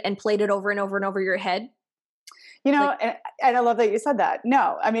back to it and played it over and over and over your head? And I love that you said that.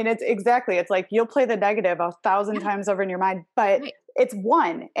 No, I mean, it's like you'll play the negative 1,000 times over in your mind, but it's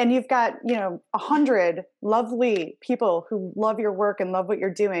one, and you've got, 100 lovely people who love your work and love what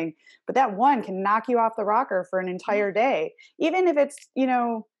you're doing. But that one can knock you off the rocker for an entire day, even if it's,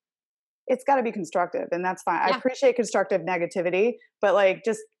 it's got to be constructive, and that's fine. Yeah. I appreciate constructive negativity, but like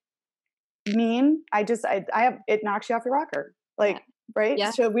just mean, I have, it knocks you off your rocker. Like, right.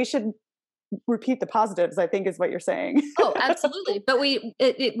 Yeah. So we should repeat the positives, I think is what you're saying. Oh, absolutely. But we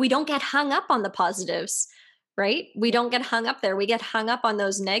don't get hung up on the positives, right? We don't get hung up there. We get hung up on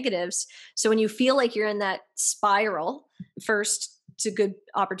those negatives. So when you feel like you're in that spiral, first it's a good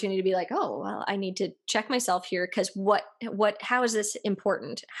opportunity to be like, oh, well, I need to check myself here because how is this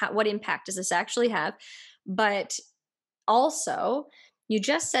important? What impact does this actually have? But also, you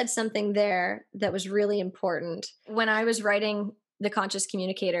just said something there that was really important. When I was writing The Conscious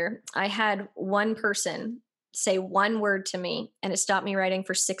Communicator, I had one person say one word to me, and it stopped me writing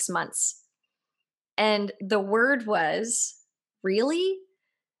for 6 months. And the word was, really?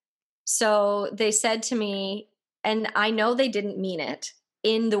 So they said to me, and I know they didn't mean it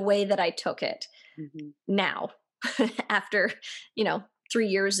in the way that I took it now, after, 3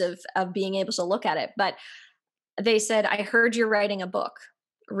 years of being able to look at it. But they said, I heard you're writing a book.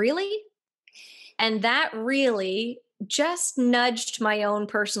 Really? And that really just nudged my own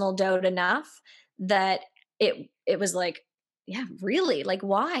personal doubt enough that it was like, yeah, really? Like,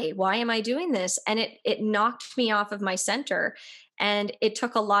 why? Why am I doing this? And it knocked me off of my center. And it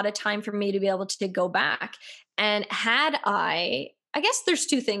took a lot of time for me to be able to go back. And had I guess there's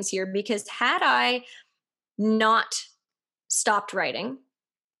two things here, because had I not stopped writing,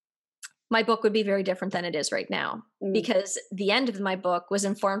 my book would be very different than it is right now, because the end of my book was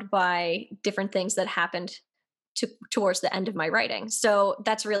informed by different things that happened towards the end of my writing. So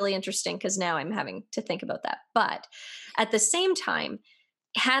that's really interesting, because now I'm having to think about that. But at the same time,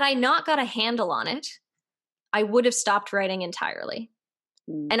 had I not got a handle on it, I would have stopped writing entirely.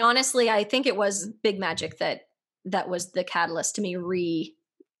 And honestly, I think it was Big Magic that was the catalyst to me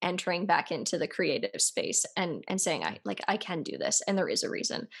entering back into the creative space and saying, I can do this, and there is a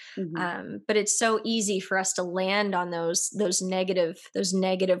reason. But it's so easy for us to land on those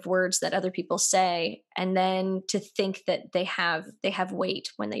negative words that other people say, and then to think that they have weight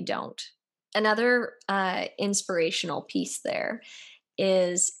when they don't. Another inspirational piece there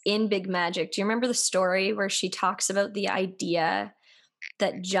is in Big Magic. Do you remember the story where she talks about the idea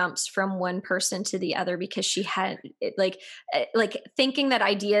that jumps from one person to the other because she had like thinking that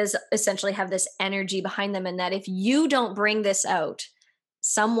ideas essentially have this energy behind them, and that if you don't bring this out,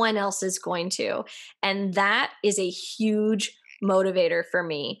 someone else is going to. And that is a huge motivator for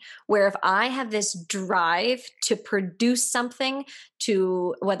me, where if I have this drive to produce something,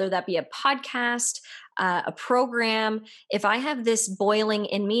 to whether that be a podcast, a program, if I have this boiling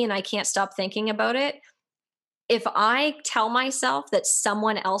in me and I can't stop thinking about it, if I tell myself that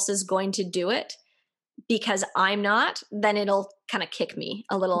someone else is going to do it because I'm not, then it'll kind of kick me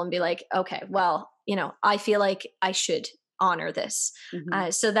a little and be like, okay, well, I feel like I should honor this.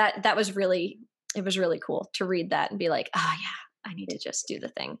 So that was really, it was really cool to read that and be like, oh yeah, I need to just do the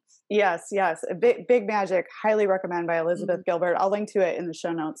thing. Yes. Big Magic, highly recommend, by Elizabeth Gilbert. I'll link to it in the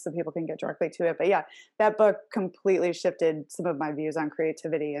show notes so people can get directly to it. But yeah, that book completely shifted some of my views on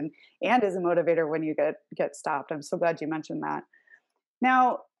creativity and is a motivator when you get stopped. I'm so glad you mentioned that.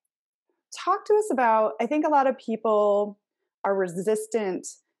 Now, talk to us about, I think a lot of people are resistant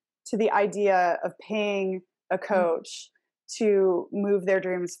to the idea of paying a coach to move their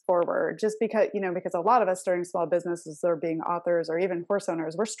dreams forward, just because a lot of us starting small businesses or being authors or even horse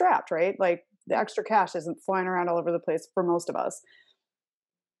owners, we're strapped, right? Like the extra cash isn't flying around all over the place for most of us.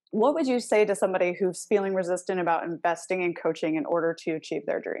 What would you say to somebody who's feeling resistant about investing in coaching in order to achieve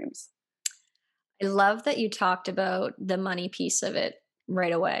their dreams? I love that you talked about the money piece of it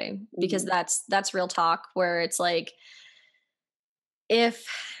right away, because that's real talk, where it's like, and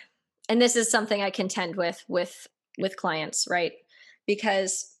this is something I contend with clients, right?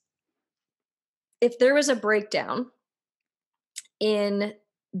 Because if there was a breakdown in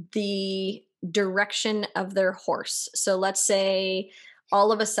the direction of their horse, so let's say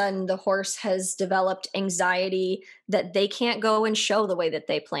all of a sudden the horse has developed anxiety that they can't go and show the way that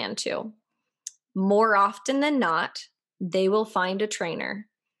they plan to, more often than not, they will find a trainer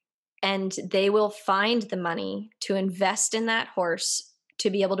and they will find the money to invest in that horse to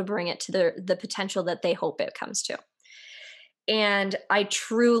be able to bring it to the potential that they hope it comes to. And I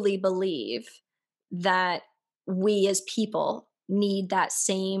truly believe that we as people need that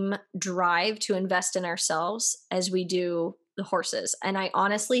same drive to invest in ourselves as we do the horses. And I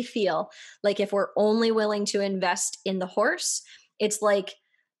honestly feel like if we're only willing to invest in the horse, it's like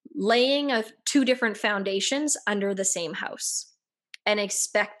laying two different foundations under the same house and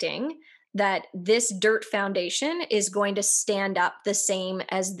expecting that this dirt foundation is going to stand up the same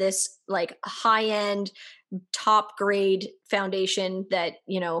as this like high-end top grade foundation that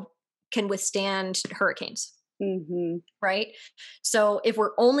can withstand hurricanes. Right? So if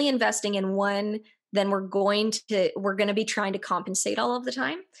we're only investing in one, then we're going to be trying to compensate all of the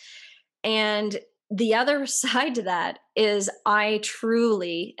time. And the other side to that is, I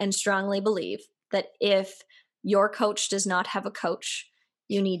truly and strongly believe that if your coach does not have a coach,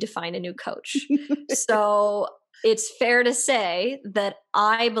 you need to find a new coach. So it's fair to say that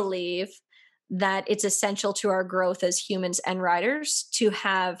I believe that it's essential to our growth as humans and riders to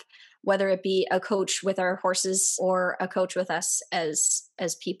have, whether it be a coach with our horses or a coach with us as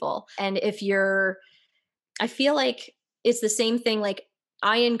people. And I feel like it's the same thing. Like,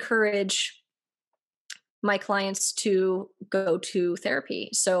 I encourage my clients to go to therapy.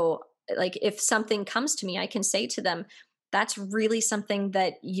 So like, if something comes to me, I can say to them, that's really something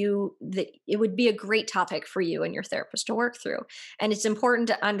that it would be a great topic for you and your therapist to work through. And it's important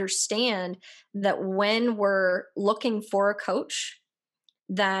to understand that when we're looking for a coach,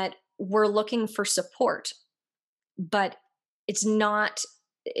 that we're looking for support, but it's not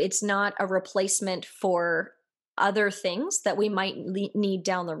a replacement for other things that we might need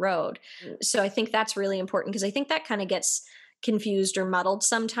down the road. So I think that's really important, because I think that kind of gets confused or muddled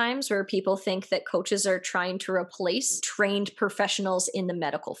sometimes, where people think that coaches are trying to replace trained professionals in the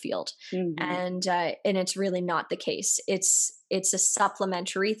medical field. And it's really not the case. It's a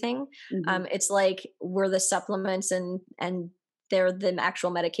supplementary thing. It's like we're the supplements and they're the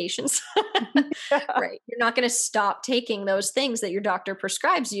actual medications. Right. You're not going to stop taking those things that your doctor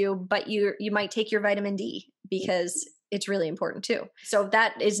prescribes you, but you might take your vitamin D because it's really important too. So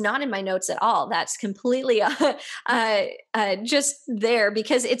that is not in my notes at all. That's completely just there,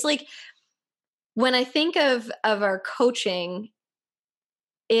 because it's like, when I think of our coaching,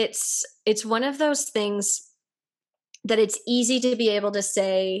 it's one of those things that it's easy to be able to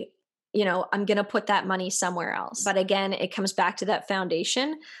say, I'm going to put that money somewhere else. But again, it comes back to that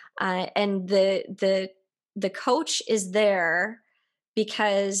foundation. And the coach is there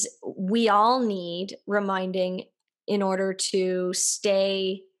because we all need reminding in order to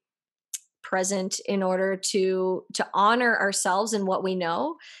stay present, in order to honor ourselves and what we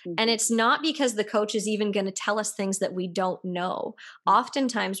know. And it's not because the coach is even going to tell us things that we don't know.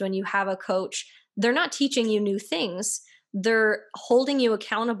 Oftentimes when you have a coach, they're not teaching you new things. They're holding you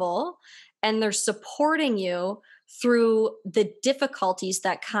accountable, and they're supporting you through the difficulties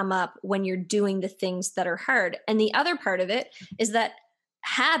that come up when you're doing the things that are hard. And the other part of it is that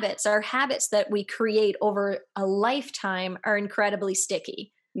our habits that we create over a lifetime are incredibly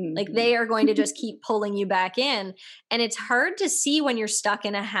sticky. Like, they are going to just keep pulling you back in. And it's hard to see when you're stuck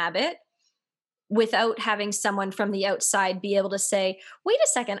in a habit without having someone from the outside be able to say, wait a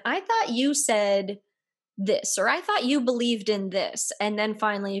second, I thought you said this, or I thought you believed in this. And then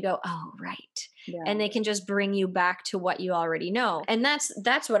finally you go, oh, right. Yeah. And they can just bring you back to what you already know. And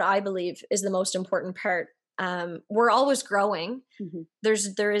that's what I believe is the most important part. We're always growing.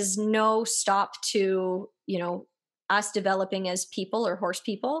 There is no stop to, us developing as people or horse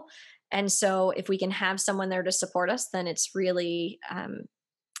people. And so if we can have someone there to support us, then it's really,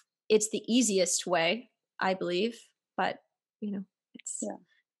 it's the easiest way, I believe. But, it's,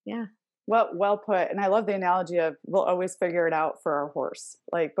 yeah. Well put. And I love the analogy of, we'll always figure it out for our horse.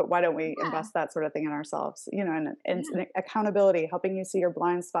 Like, but why don't we invest that sort of thing in ourselves, and accountability, helping you see your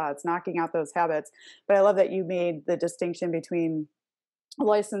blind spots, knocking out those habits. But I love that you made the distinction between a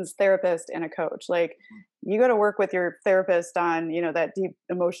licensed therapist and a coach. Like, you go to work with your therapist on, that deep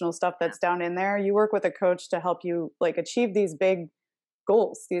emotional stuff that's down in there. You work with a coach to help you like achieve these big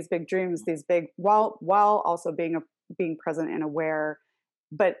goals, these big dreams, these big, while also being present and aware,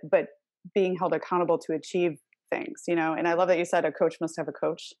 but being held accountable to achieve things, and I love that you said a coach must have a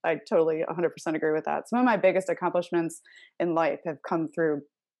coach. I totally 100% agree with that. Some of my biggest accomplishments in life have come through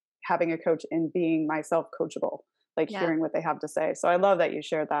having a coach and being myself coachable, like hearing what they have to say. So I love that you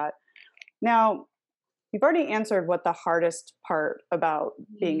shared that. Now, you've already answered what the hardest part about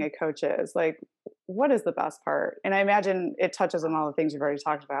being a coach is. Like, what is the best part? And I imagine it touches on all the things you've already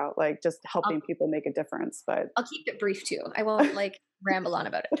talked about, like just helping people make a difference. But I'll keep it brief too. I won't ramble on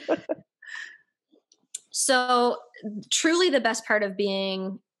about it. So truly the best part of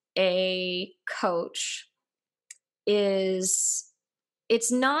being a coach is,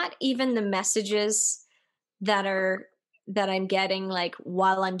 it's not even the messages that I'm getting like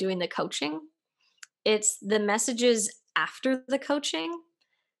while I'm doing the coaching. It's the messages after the coaching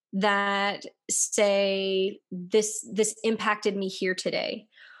that say, this impacted me here today,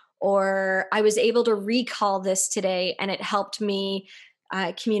 or I was able to recall this today and it helped me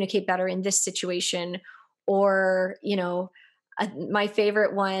communicate better in this situation. Or, my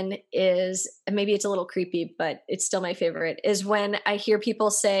favorite one is, maybe it's a little creepy, but it's still my favorite, is when I hear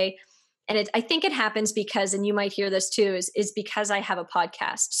people say, and I think it happens because, and you might hear this too, is because I have a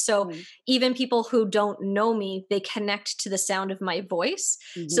podcast. So even people who don't know me, they connect to the sound of my voice.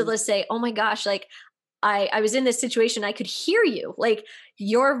 So let's say, oh my gosh, like I was in this situation, I could hear you, like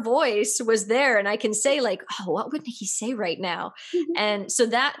your voice was there, and I can say like, oh, what would Nikki say right now? And so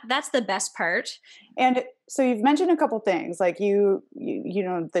that's the best part. And so you've mentioned a couple things, like you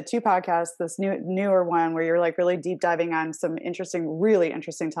know, the two podcasts, this newer one where you're like really deep diving on some really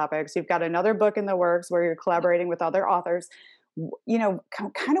interesting topics. You've got another book in the works where you're collaborating with other authors. You know,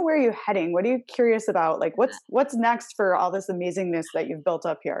 kind of where are you heading? What are you curious about? Like what's next for all this amazingness that you've built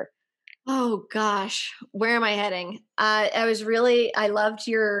up here? Oh gosh, where am I heading? I loved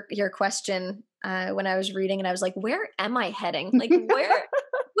your question when I was reading, and I was like, where am I heading? Like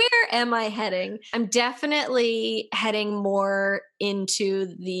where am I heading? I'm definitely heading more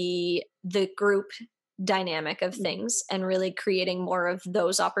into the group dynamic of things and really creating more of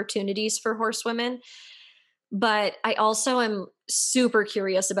those opportunities for horsewomen. But I also am super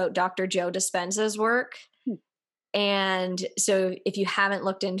curious about Dr. Joe Dispenza's work. And so if you haven't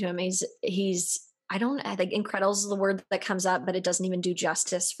looked into him, I think incredible is the word that comes up, but it doesn't even do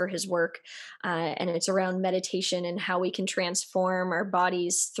justice for his work. And it's around meditation and how we can transform our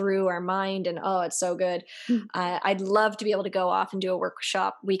bodies through our mind. And oh, it's so good. I'd love to be able to go off and do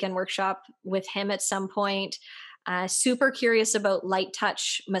a weekend workshop with him at some point. Super curious about light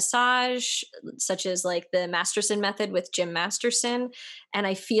touch massage, such as like the Masterson method with Jim Masterson. And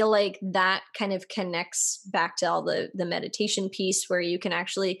I feel like that kind of connects back to all the meditation piece where you can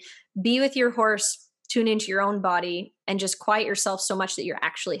actually be with your horse, tune into your own body, and just quiet yourself so much that you're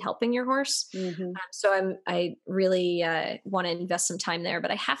actually helping your horse. So I really want to invest some time there. But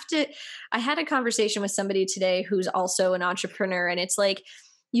I had a conversation with somebody today who's also an entrepreneur, and it's like,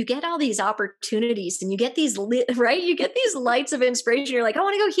 you get all these opportunities and you get these right? You get these lights of inspiration. You're like, I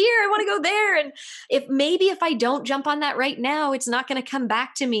want to go here. I want to go there. And if I don't jump on that right now, it's not going to come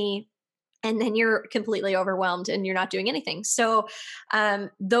back to me. And then you're completely overwhelmed and you're not doing anything. So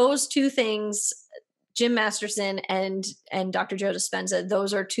those two things, Jim Masterson and Dr. Joe Dispenza,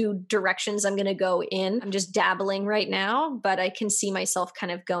 those are two directions I'm going to go in. I'm just dabbling right now, but I can see myself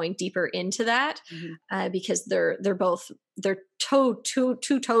kind of going deeper into that because they're two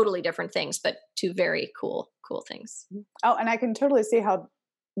totally different things, but two very cool things. Oh, and I can totally see how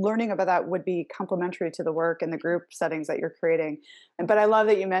learning about that would be complementary to the work and the group settings that you're creating. But I love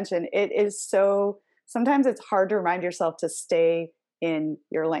that you mentioned it is sometimes it's hard to remind yourself to stay in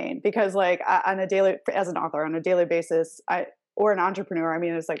your lane, because like as an author on a daily basis, or an entrepreneur, I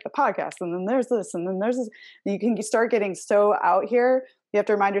mean, it's like the podcast and then there's this and then there's this, you can start getting so out here. You have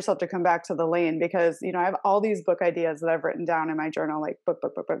to remind yourself to come back to the lane, because, you know, I have all these book ideas that I've written down in my journal, like book,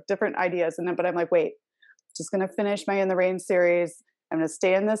 different ideas. But I'm like, wait, just going to finish my In the Rain series. I'm going to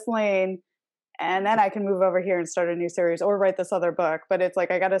stay in this lane, and then I can move over here and start a new series or write this other book. But it's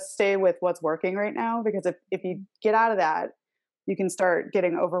like, I got to stay with what's working right now, because if you get out of that, you can start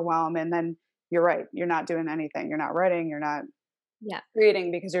getting overwhelmed. And then you're right. You're not doing anything. You're not writing. You're not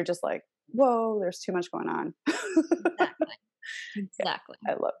creating, because you're just like, whoa, there's too much going on. Exactly.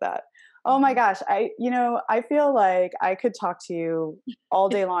 I love that. Oh my gosh. I feel like I could talk to you all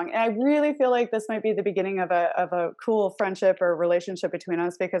day long. And I really feel like this might be the beginning of a cool friendship or relationship between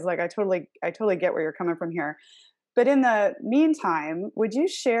us, because like, I totally get where you're coming from here. But in the meantime, would you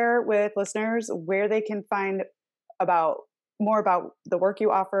share with listeners where they can find more about the work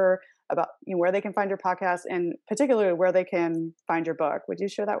you offer, about, you know, where they can find your podcast, and particularly where they can find your book? Would you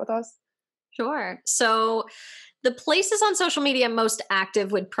share that with us? Sure. So the places on social media most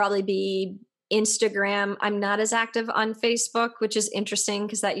active would probably be Instagram. I'm not as active on Facebook, which is interesting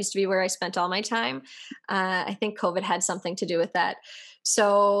because that used to be where I spent all my time. I think COVID had something to do with that.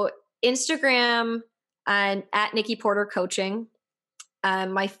 So Instagram and at Nikki Porter Coaching.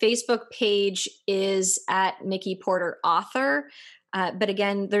 My Facebook page is at Nikki Porter Author. But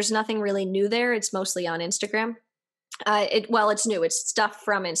again, there's nothing really new there. It's mostly on Instagram. It's new. It's stuff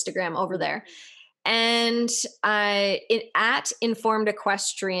from Instagram over there. And at Informed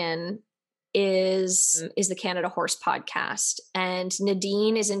Equestrian is the Canada Horse Podcast. And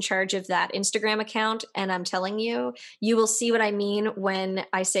Nadine is in charge of that Instagram account. And I'm telling you, you will see what I mean when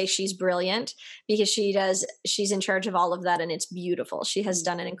I say she's brilliant, because she's in charge of all of that. And it's beautiful. She has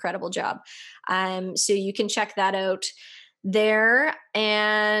done an incredible job. So you can check that out there.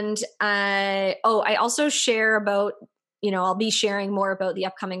 And I also share about, I'll be sharing more about the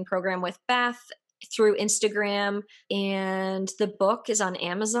upcoming program with Beth through Instagram, and the book is on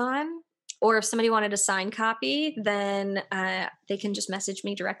Amazon. Or if somebody wanted a signed copy, then they can just message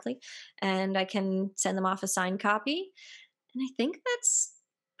me directly and I can send them off a signed copy. And I think that's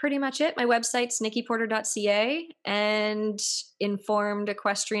pretty much it. My website's nikkiporter.ca and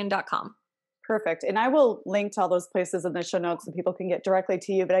informedequestrian.com. Perfect. And I will link to all those places in the show notes so people can get directly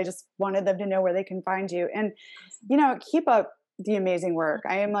to you, but I just wanted them to know where they can find you. And, keep up the amazing work.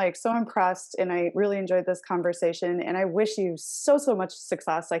 I am like so impressed and I really enjoyed this conversation and I wish you so, so much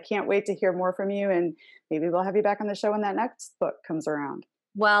success. I can't wait to hear more from you and maybe we'll have you back on the show when that next book comes around.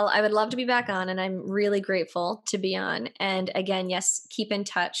 Well, I would love to be back on and I'm really grateful to be on. And again, yes, keep in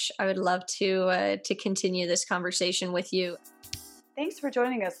touch. I would love to continue this conversation with you. Thanks for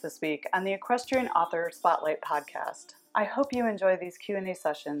joining us this week on the Equestrian Author Spotlight podcast. I hope you enjoy these Q&A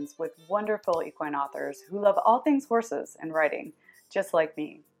sessions with wonderful equine authors who love all things horses and riding, just like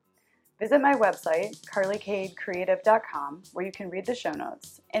me. Visit my website, carlycadecreative.com, where you can read the show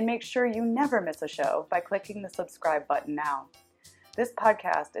notes, and make sure you never miss a show by clicking the subscribe button now. This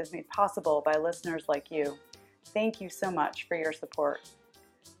podcast is made possible by listeners like you. Thank you so much for your support.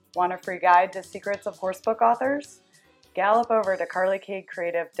 Want a free guide to secrets of horsebook authors? Gallop over to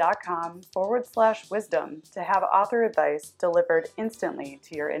carlycadecreative.com/wisdom to have author advice delivered instantly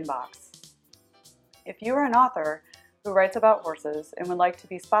to your inbox. If you are an author who writes about horses and would like to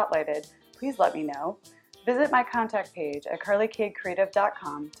be spotlighted, please let me know. Visit my contact page at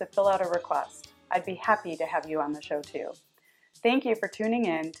carlycadecreative.com to fill out a request. I'd be happy to have you on the show too. Thank you for tuning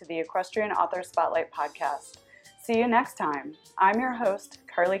in to the Equestrian Author Spotlight podcast. See you next time. I'm your host,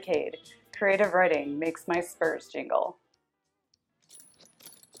 Carly Cade. Creative writing makes my spurs jingle.